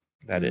that.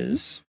 That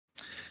is,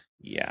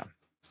 yeah.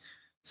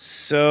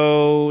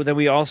 So then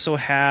we also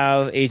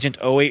have Agent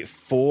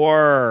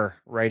 084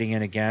 writing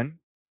in again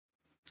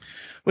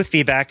with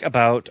feedback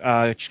about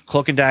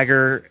Cloak and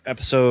Dagger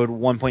episode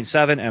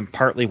 1.7 and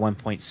partly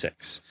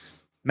 1.6.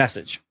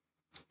 Message.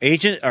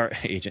 Agent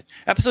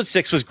episode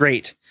 6 was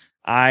great.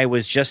 I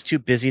was just too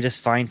busy to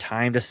find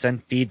time to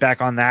send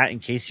feedback on that in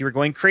case you were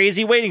going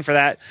crazy waiting for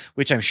that,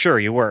 which I'm sure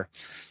you were.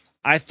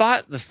 I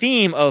thought the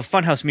theme of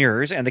Funhouse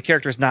Mirrors and the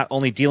characters not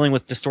only dealing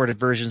with distorted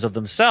versions of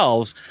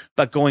themselves,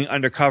 but going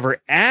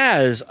undercover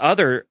as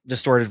other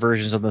distorted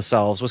versions of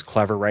themselves was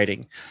clever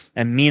writing.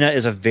 And Mina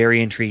is a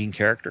very intriguing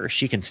character.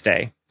 She can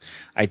stay.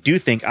 I do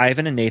think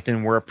Ivan and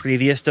Nathan were a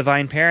previous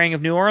divine pairing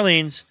of New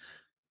Orleans,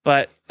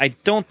 but I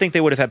don't think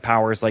they would have had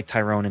powers like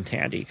Tyrone and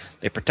Tandy.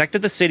 They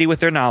protected the city with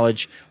their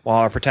knowledge, while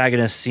our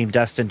protagonists seem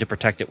destined to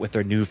protect it with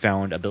their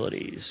newfound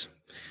abilities.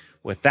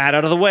 With that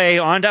out of the way,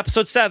 on to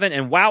episode 7,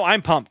 and wow,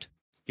 I'm pumped.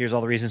 Here's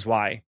all the reasons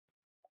why.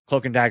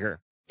 Cloak and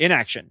Dagger, in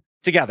action,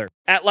 together,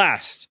 at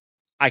last.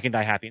 I can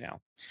die happy now.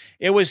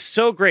 It was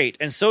so great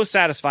and so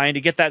satisfying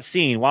to get that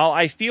scene. While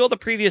I feel the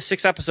previous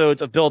 6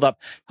 episodes of build-up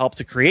helped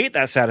to create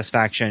that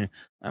satisfaction,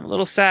 I'm a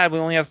little sad we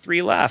only have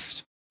 3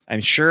 left.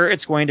 I'm sure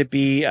it's going to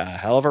be a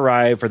hell of a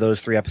ride for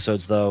those 3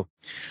 episodes, though.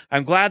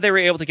 I'm glad they were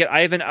able to get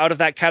Ivan out of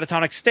that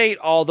catatonic state,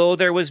 although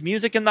there was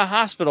music in the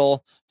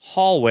hospital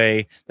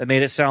hallway that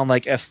made it sound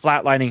like a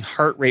flatlining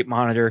heart rate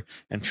monitor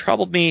and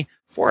troubled me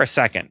for a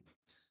second.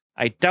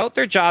 I doubt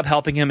their job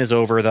helping him is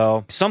over,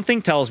 though.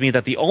 Something tells me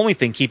that the only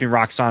thing keeping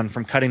Roxxon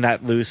from cutting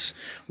that loose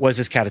was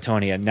his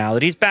catatonia. Now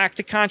that he's back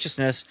to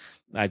consciousness,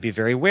 I'd be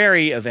very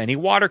wary of any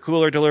water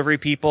cooler delivery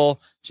people.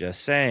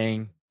 Just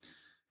saying.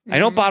 I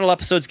know bottle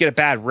episodes get a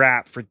bad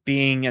rap for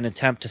being an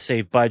attempt to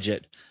save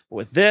budget, but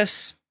with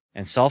this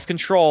and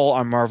self-control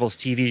on Marvel's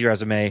TV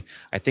resume,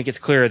 I think it's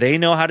clear they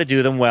know how to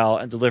do them well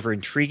and deliver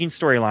intriguing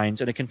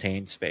storylines in a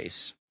contained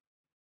space.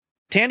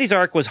 Tandy's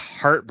arc was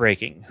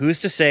heartbreaking.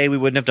 Who's to say we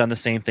wouldn't have done the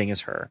same thing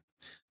as her?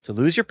 To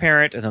lose your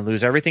parent and then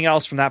lose everything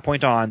else from that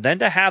point on, then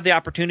to have the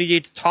opportunity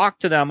to talk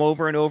to them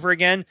over and over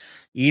again,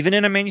 even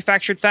in a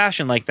manufactured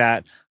fashion like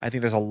that, I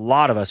think there's a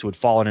lot of us who would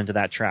fallen into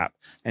that trap.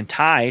 And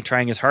Ty,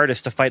 trying his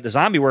hardest to fight the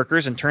zombie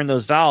workers and turn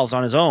those valves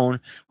on his own,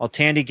 while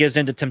Tandy gives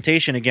in to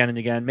temptation again and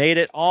again, made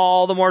it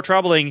all the more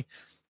troubling,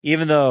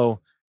 even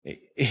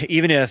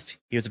if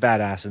he was a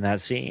badass in that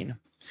scene.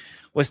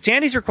 Was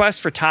Tandy's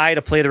request for Ty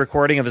to play the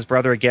recording of his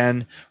brother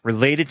again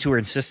related to her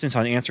insistence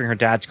on answering her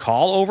dad's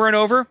call over and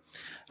over?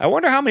 I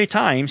wonder how many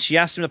times she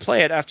asked him to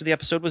play it after the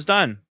episode was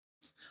done.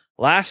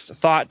 Last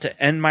thought to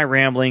end my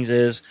ramblings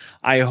is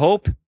I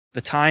hope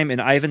the time in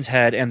Ivan's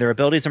head and their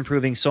abilities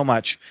improving so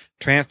much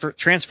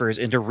transfers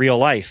into real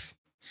life.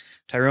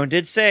 Tyrone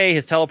did say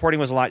his teleporting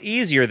was a lot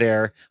easier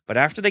there, but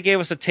after they gave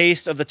us a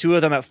taste of the two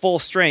of them at full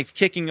strength,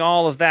 kicking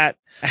all of that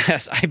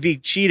ass, I'd be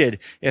cheated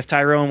if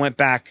Tyrone went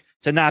back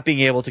to not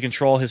being able to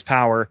control his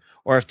power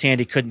or if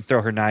Tandy couldn't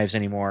throw her knives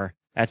anymore.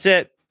 That's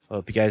it.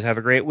 Hope you guys have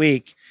a great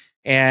week.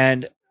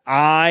 And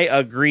I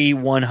agree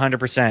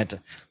 100%.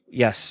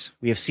 Yes,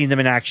 we have seen them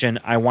in action.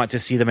 I want to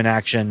see them in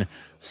action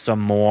some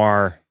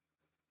more.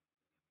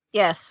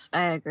 Yes,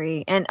 I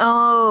agree. And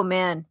oh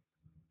man,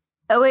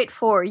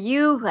 084,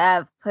 you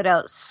have put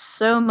out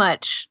so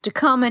much to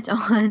comment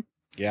on.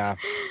 Yeah.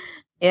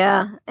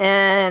 Yeah,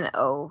 and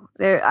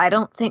I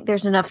don't think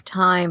there's enough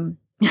time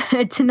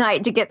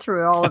tonight to get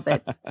through all of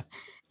it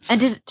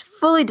and to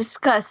fully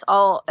discuss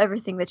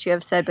everything that you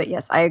have said. But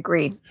yes, I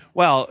agree.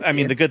 Well, I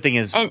mean, the good thing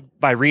is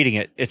by reading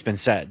it, it's been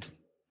said.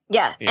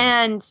 Yeah,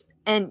 and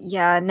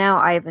yeah, now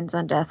Ivan's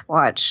on death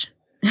watch.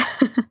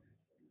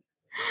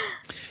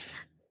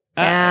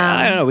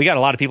 I don't know. We got a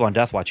lot of people on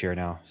death watch here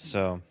now,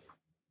 so.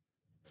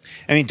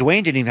 I mean,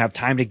 Dwayne didn't even have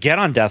time to get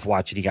on death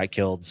watch and he got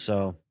killed.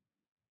 So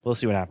we'll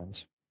see what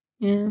happens.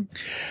 Yeah.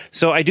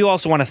 So I do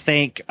also want to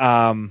thank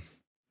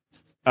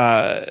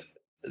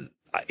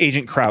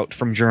Agent Kraut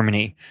from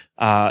Germany.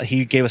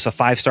 He gave us a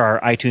 5-star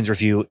iTunes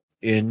review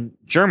in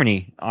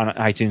Germany on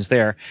iTunes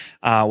there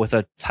with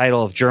a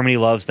title of Germany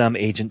Loves Them,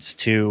 Agents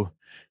 2.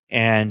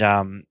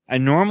 And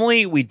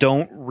normally we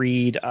don't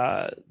read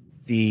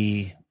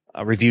the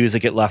reviews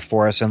that get left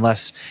for us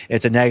unless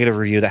it's a negative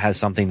review that has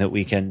something that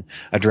we can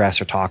address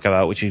or talk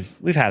about, which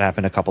we've had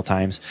happen a couple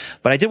times.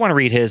 But I did want to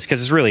read his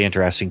because it's really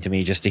interesting to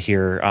me just to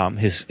hear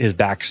his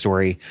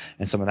backstory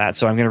and some of that.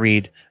 So I'm going to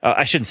read.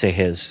 I shouldn't say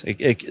his.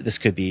 This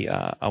could be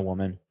a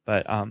woman,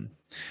 but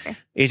okay.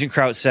 Agent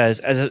Kraut says,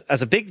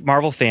 as a big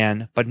Marvel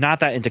fan, but not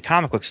that into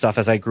comic book stuff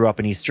as I grew up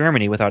in East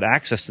Germany without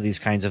access to these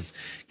kinds of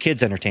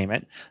kids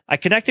entertainment, I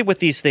connected with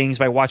these things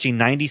by watching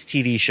 90s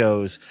TV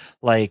shows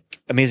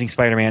like Amazing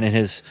Spider-Man and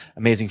His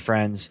Amazing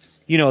Friends,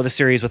 the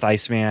series with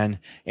Iceman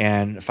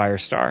and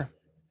Firestar.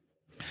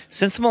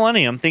 Since the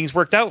millennium, things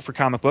worked out for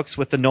comic books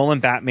with the Nolan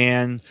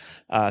Batman,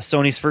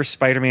 Sony's first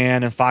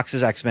Spider-Man, and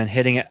Fox's X-Men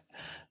hitting it,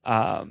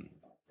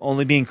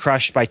 only being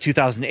crushed in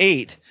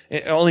 2008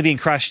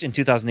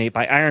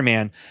 by Iron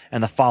Man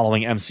and the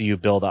following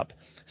MCU buildup.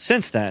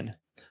 Since then,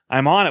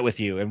 I'm on it with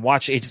you and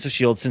watched Agents of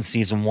S.H.I.E.L.D. since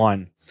season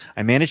 1.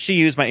 I managed to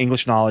use my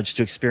English knowledge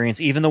to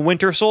experience even the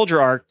Winter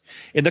Soldier arc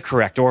in the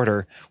correct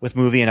order, with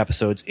movie and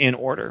episodes in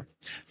order.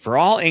 For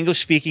all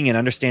English-speaking and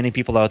understanding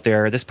people out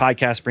there, this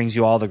podcast brings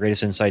you all the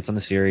greatest insights on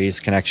the series,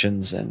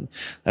 connections, and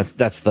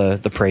that's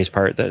the praise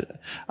part that...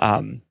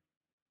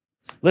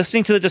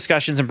 Listening to the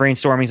discussions and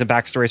brainstormings and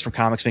backstories from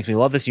comics makes me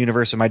love this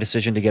universe and my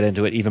decision to get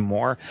into it even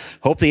more.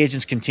 Hope the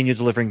agents continue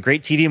delivering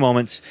great TV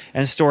moments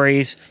and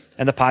stories,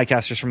 and the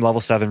podcasters from Level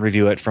 7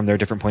 review it from their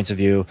different points of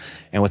view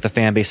and with the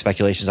fan base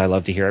speculations I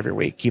love to hear every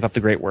week. Keep up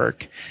the great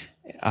work.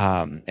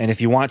 And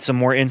if you want some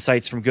more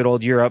insights from good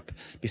old Europe,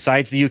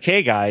 besides the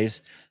UK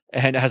guys,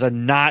 and as a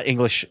not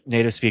English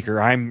native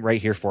speaker, I'm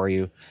right here for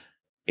you,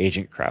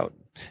 Agent Kraut.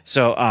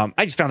 So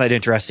I just found that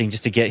interesting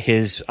just to get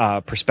his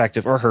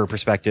perspective or her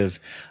perspective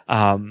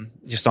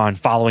just on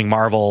following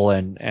Marvel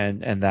and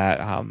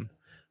that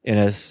in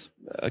a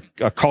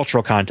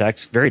cultural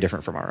context, very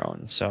different from our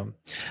own. So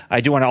I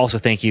do want to also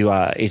thank you,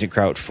 Agent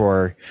Kraut,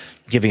 for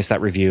giving us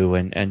that review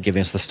and giving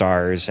us the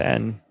stars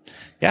and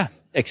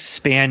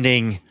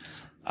expanding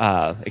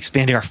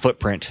our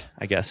footprint,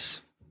 I guess.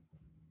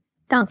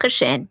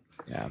 Dankeschön.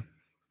 Yeah.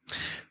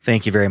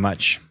 Thank you very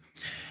much.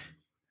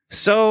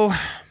 So...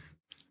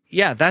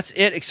 yeah, that's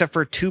it, except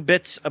for 2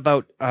 bits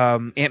about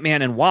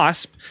Ant-Man and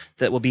Wasp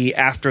that will be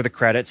after the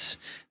credits.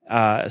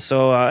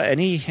 So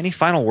any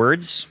final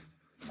words,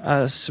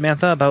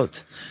 Samantha,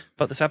 about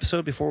this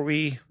episode before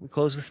we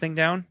close this thing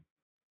down?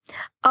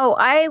 Oh,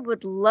 I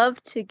would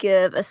love to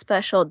give a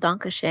special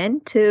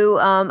Dankeschön to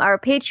our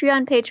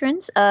Patreon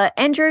patrons,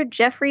 Andrew,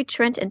 Jeffrey,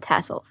 Trent, and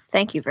Tassel.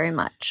 Thank you very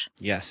much.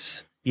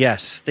 Yes.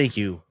 Thank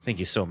you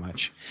so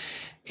much.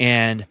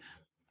 And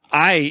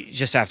I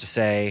just have to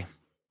say...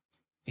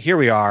 here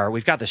we are.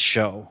 We've got this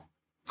show,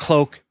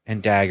 Cloak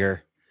and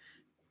Dagger.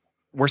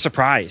 We're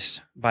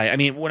surprised by,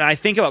 when I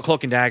think about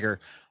Cloak and Dagger,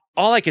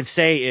 all I can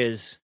say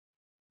is,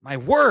 my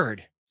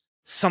word,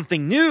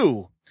 something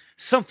new,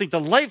 something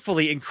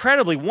delightfully,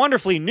 incredibly,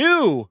 wonderfully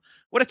new.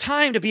 What a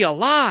time to be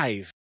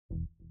alive.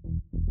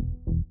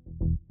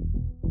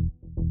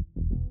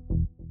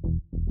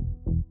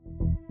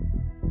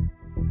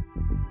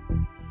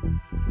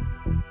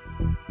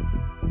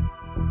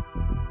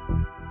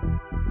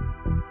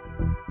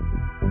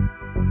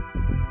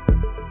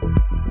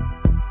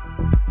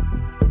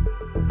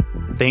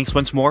 Thanks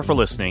once more for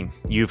listening.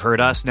 You've heard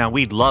us. Now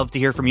we'd love to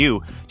hear from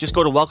you. Just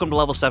go to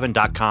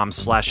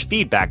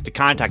welcometolevel7.com/feedback to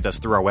contact us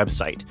through our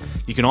website.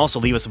 You can also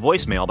leave us a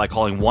voicemail by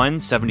calling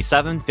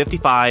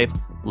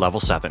 1-77-55-level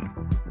 7.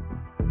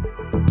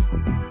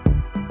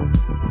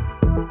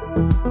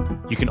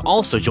 You can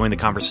also join the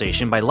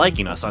conversation by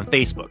liking us on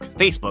Facebook,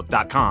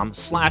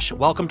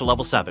 facebook.com/welcome to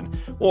level 7,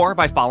 or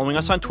by following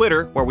us on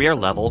Twitter, where we are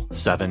level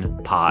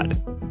 7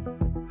 pod.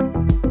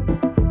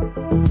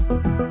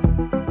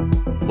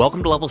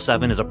 Welcome to Level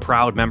 7 is a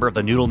proud member of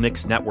the Noodle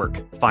Mix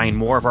Network. Find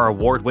more of our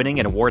award-winning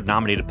and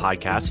award-nominated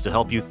podcasts to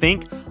help you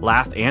think,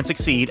 laugh, and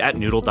succeed at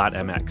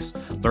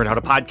noodle.mx. Learn how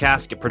to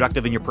podcast, get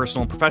productive in your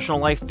personal and professional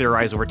life,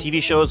 theorize over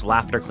TV shows,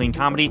 laugh at our clean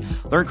comedy,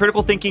 learn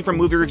critical thinking from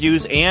movie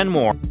reviews, and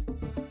more.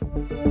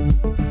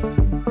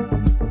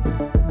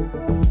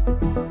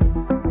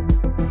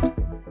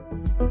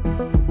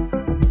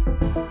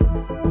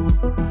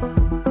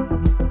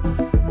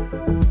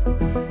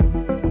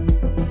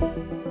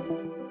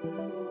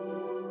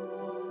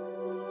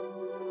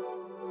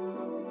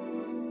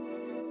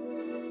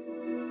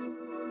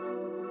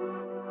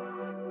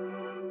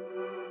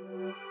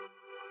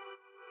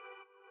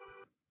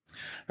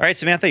 All right,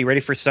 Samantha, you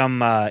ready for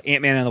some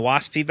Ant-Man and the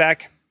Wasp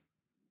feedback?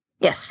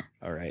 Yes.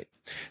 All right.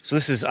 So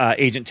this is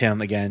Agent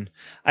Tim again.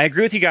 I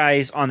agree with you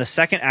guys on the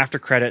second after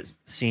credit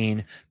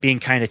scene being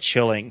kind of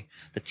chilling.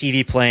 The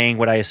TV playing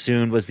what I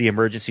assumed was the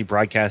emergency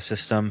broadcast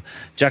system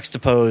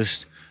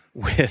juxtaposed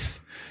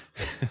with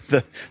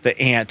the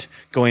ant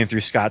going through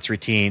Scott's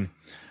routine.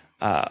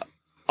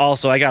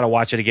 Also, I got to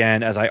watch it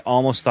again, as I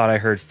almost thought I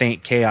heard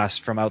faint chaos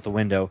from out the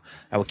window.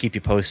 I will keep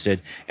you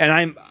posted.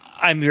 And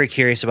I'm very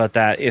curious about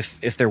that.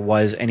 If there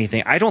was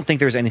anything, I don't think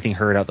there's anything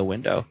heard out the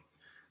window.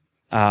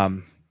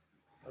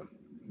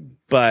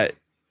 But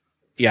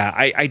yeah,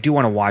 I do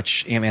want to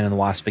watch Ant-Man and the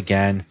Wasp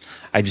again.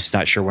 I'm just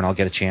not sure when I'll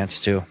get a chance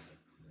to.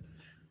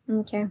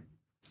 Okay. Of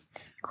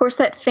course,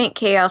 that faint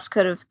chaos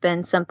could have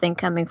been something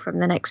coming from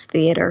the next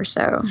theater.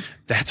 So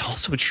that's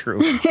also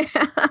true.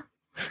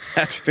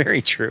 That's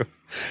very true.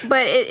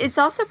 But it's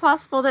also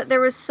possible that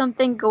there was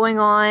something going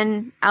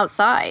on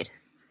outside,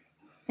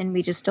 and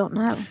we just don't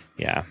know.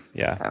 Yeah.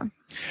 So.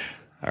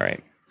 All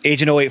right.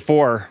 Agent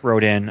 084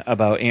 wrote in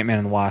about Ant-Man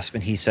and the Wasp,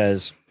 and he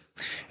says,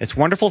 It's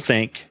wonderful to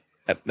think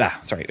the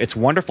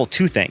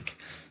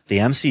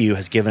MCU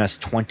has given us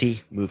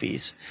 20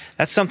 movies.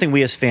 That's something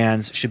we as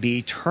fans should be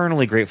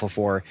eternally grateful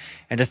for,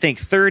 and to think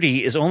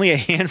 30 is only a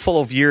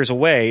handful of years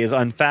away is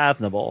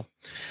unfathomable.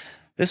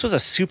 This was a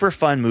super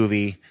fun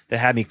movie that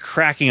had me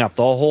cracking up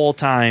the whole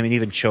time and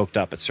even choked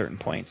up at certain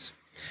points.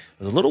 It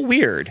was a little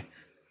weird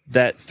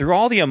that through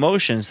all the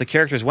emotions the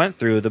characters went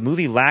through, the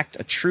movie lacked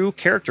a true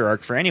character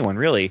arc for anyone,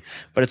 really.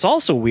 But it's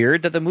also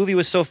weird that the movie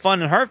was so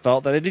fun and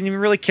heartfelt that I didn't even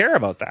really care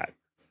about that.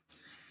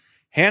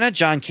 Hannah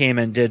John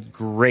Kamen did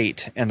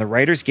great, and the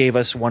writers gave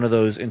us one of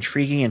those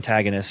intriguing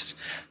antagonists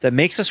that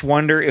makes us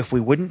wonder if we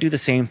wouldn't do the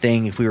same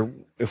thing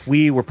if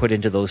we were put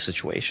into those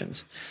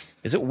situations.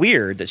 Is it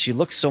weird that she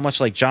looks so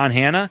much like John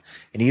Hannah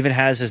and even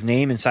has his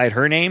name inside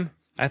her name?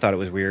 I thought it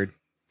was weird.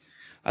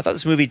 I thought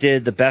this movie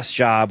did the best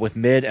job with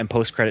mid and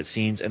post-credit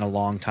scenes in a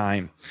long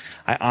time.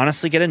 I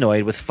honestly get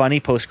annoyed with funny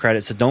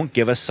post-credits that don't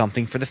give us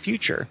something for the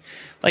future.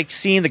 Like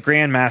seeing the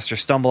Grandmaster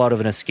stumble out of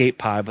an escape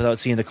pod without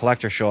seeing the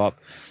Collector show up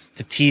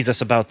to tease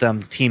us about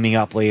them teaming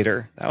up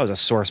later. That was a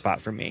sore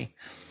spot for me.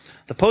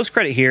 The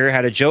post-credit here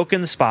had a joke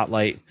in the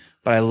spotlight,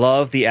 but I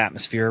loved the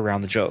atmosphere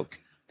around the joke.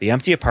 The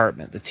empty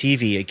apartment, the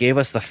TV, it gave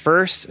us the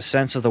first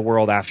sense of the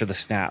world after the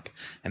snap.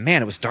 And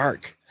man, it was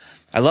dark.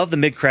 I love the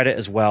mid-credit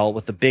as well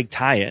with the big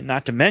tie-in,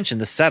 not to mention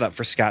the setup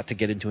for Scott to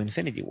get into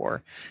Infinity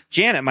War.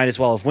 Janet might as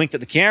well have winked at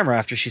the camera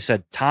after she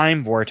said,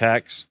 "Time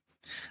Vortex."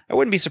 I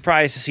wouldn't be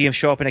surprised to see him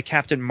show up in a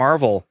Captain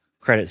Marvel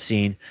credit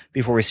scene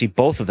before we see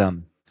both of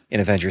them in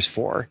Avengers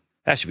 4.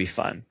 That should be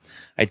fun.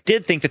 I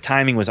did think the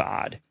timing was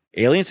odd.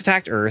 Aliens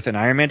attacked Earth and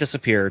Iron Man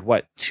disappeared,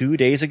 2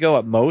 days ago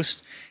at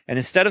most? And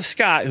instead of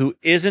Scott, who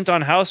isn't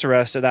on house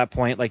arrest at that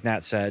point, like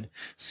Nat said,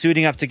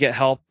 suiting up to get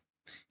help,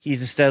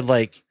 he's instead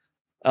like,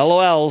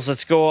 LOLs,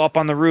 let's go up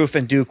on the roof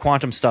and do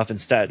quantum stuff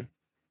instead.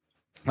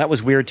 That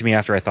was weird to me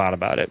after I thought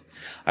about it.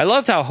 I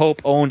loved how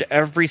Hope owned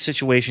every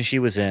situation she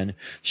was in,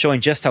 showing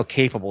just how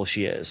capable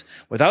she is.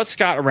 Without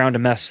Scott around to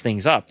mess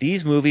things up,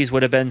 these movies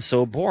would have been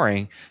so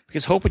boring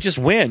because Hope would just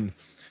win.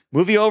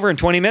 Movie over in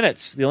 20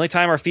 minutes. The only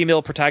time our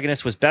female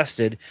protagonist was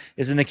bested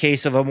is in the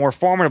case of a more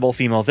formidable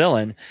female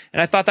villain,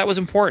 and I thought that was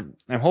important.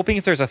 I'm hoping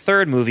if there's a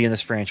third movie in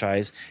this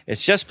franchise,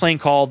 it's just plain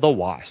called The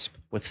Wasp,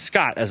 with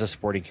Scott as a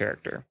supporting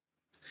character.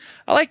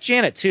 I like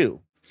Janet,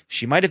 too.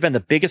 She might have been the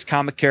biggest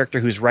comic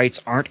character whose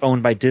rights aren't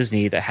owned by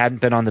Disney that hadn't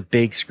been on the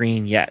big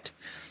screen yet.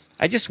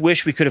 I just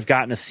wish we could have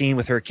gotten a scene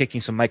with her kicking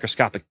some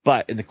microscopic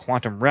butt in the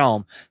quantum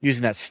realm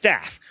using that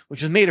staff,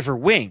 which was made of her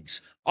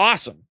wings.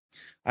 Awesome.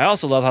 I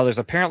also love how there's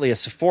apparently a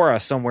Sephora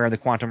somewhere in the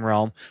quantum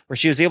realm where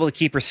she was able to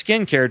keep her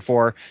skin cared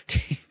for,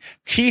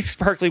 teeth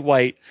sparkly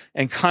white,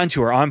 and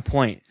contour on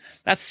point.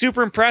 That's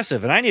super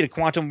impressive, and I need a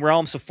quantum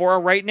realm Sephora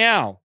right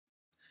now.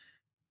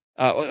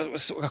 A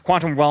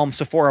quantum realm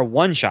Sephora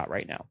one-shot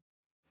right now.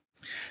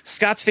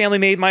 Scott's family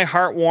made my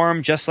heart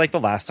warm, just like the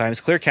last time.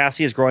 It's clear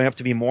Cassie is growing up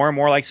to be more and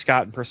more like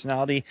Scott in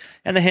personality,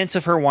 and the hints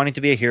of her wanting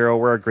to be a hero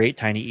were a great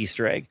tiny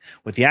Easter egg.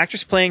 With the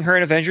actress playing her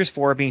in Avengers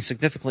 4 being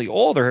significantly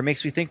older, it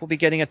makes me think we'll be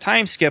getting a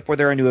time skip where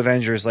there are new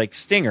Avengers like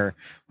Stinger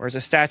or as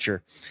a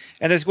stature.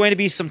 And there's going to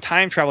be some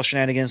time travel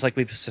shenanigans like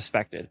we've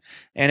suspected.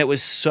 And it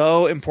was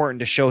so important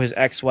to show his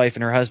ex-wife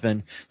and her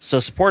husband so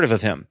supportive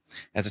of him.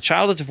 As a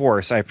child of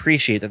divorce, I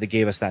appreciate that they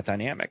gave us that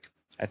dynamic.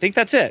 I think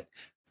that's it.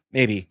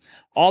 Maybe.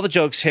 All the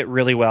jokes hit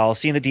really well.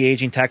 Seeing the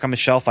de-aging tech on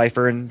Michelle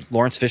Pfeiffer and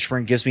Lawrence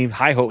Fishburne gives me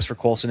high hopes for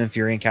Coulson and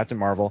Fury and Captain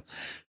Marvel.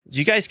 Did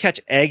you guys catch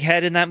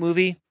Egghead in that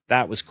movie?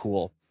 That was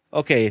cool.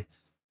 Okay,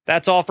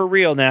 that's all for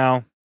real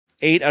now.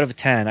 8 out of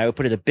 10. I would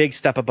put it a big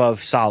step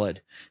above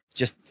solid.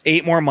 Just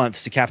 8 more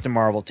months to Captain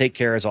Marvel. Take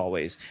care as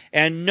always.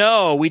 And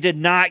no, we did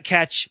not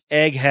catch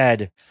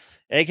Egghead.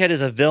 Egghead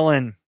is a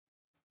villain,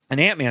 an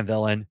Ant-Man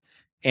villain.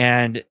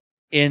 And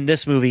in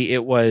this movie,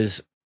 it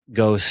was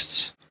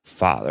Ghost's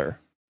father.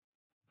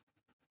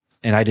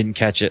 And I didn't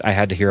catch it. I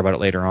had to hear about it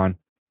later on.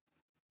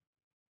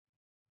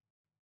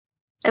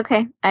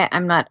 Okay.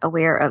 I'm not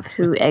aware of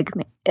who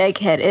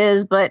Egghead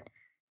is, but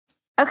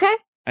okay.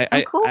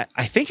 Cool.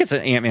 I think it's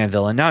an Ant-Man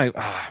villain. Now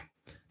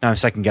I'm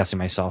second guessing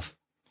myself.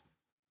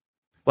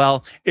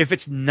 Well, if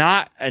it's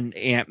not an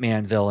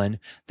Ant-Man villain,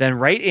 then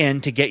write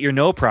in to get your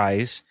no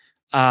prize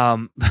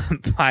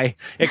by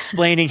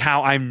explaining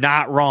how I'm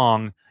not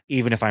wrong,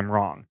 even if I'm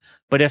wrong.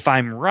 But if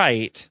I'm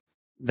right,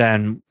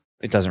 then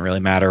it doesn't really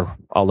matter.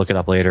 I'll look it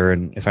up later,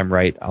 and if I'm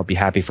right, I'll be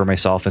happy for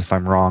myself. If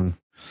I'm wrong,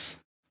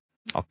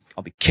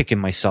 I'll be kicking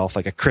myself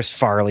like a Chris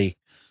Farley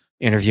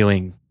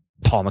interviewing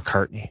Paul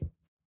McCartney.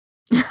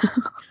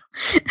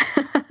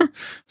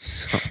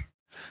 So.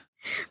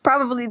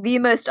 Probably the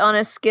most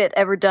honest skit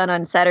ever done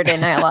on Saturday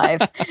Night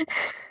Live.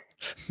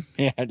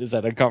 Man, is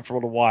that uncomfortable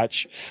to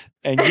watch?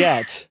 And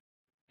yet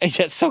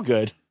so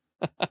good.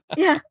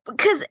 Yeah,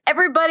 because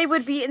everybody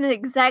would be in the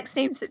exact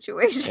same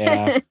situation.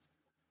 Yeah.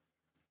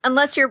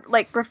 Unless you're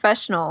like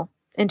professional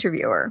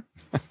interviewer.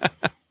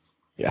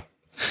 Yeah.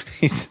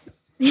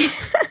 You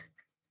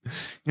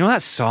know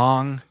that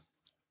song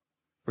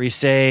where you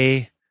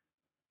say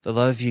the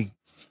love you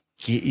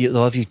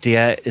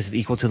get is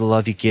equal to the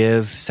love you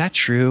give? Is that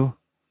true?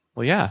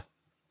 Well, yeah.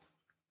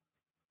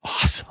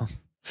 Awesome.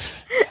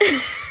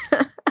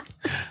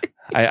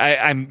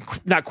 I'm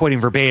not quoting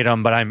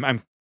verbatim, but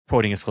I'm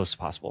quoting as close as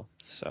possible.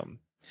 So,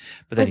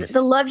 but then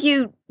the love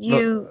you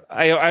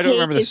I don't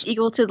remember this. Is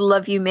equal to the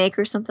love you make,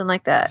 or something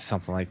like that.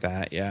 Something like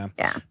that, yeah.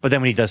 Yeah. But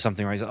then when he does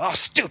something where he's like, "Oh,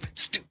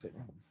 stupid."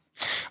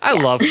 I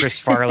love Chris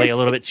Farley a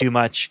little bit too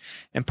much,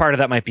 and part of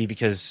that might be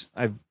because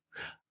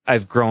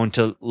I've grown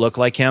to look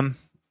like him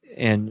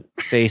in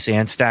face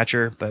and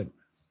stature. But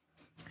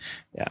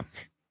yeah.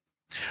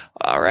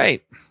 All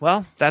right.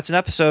 Well, that's an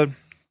episode.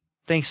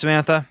 Thanks,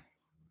 Samantha.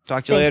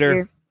 Talk to you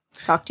later.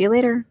 Talk to you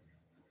later.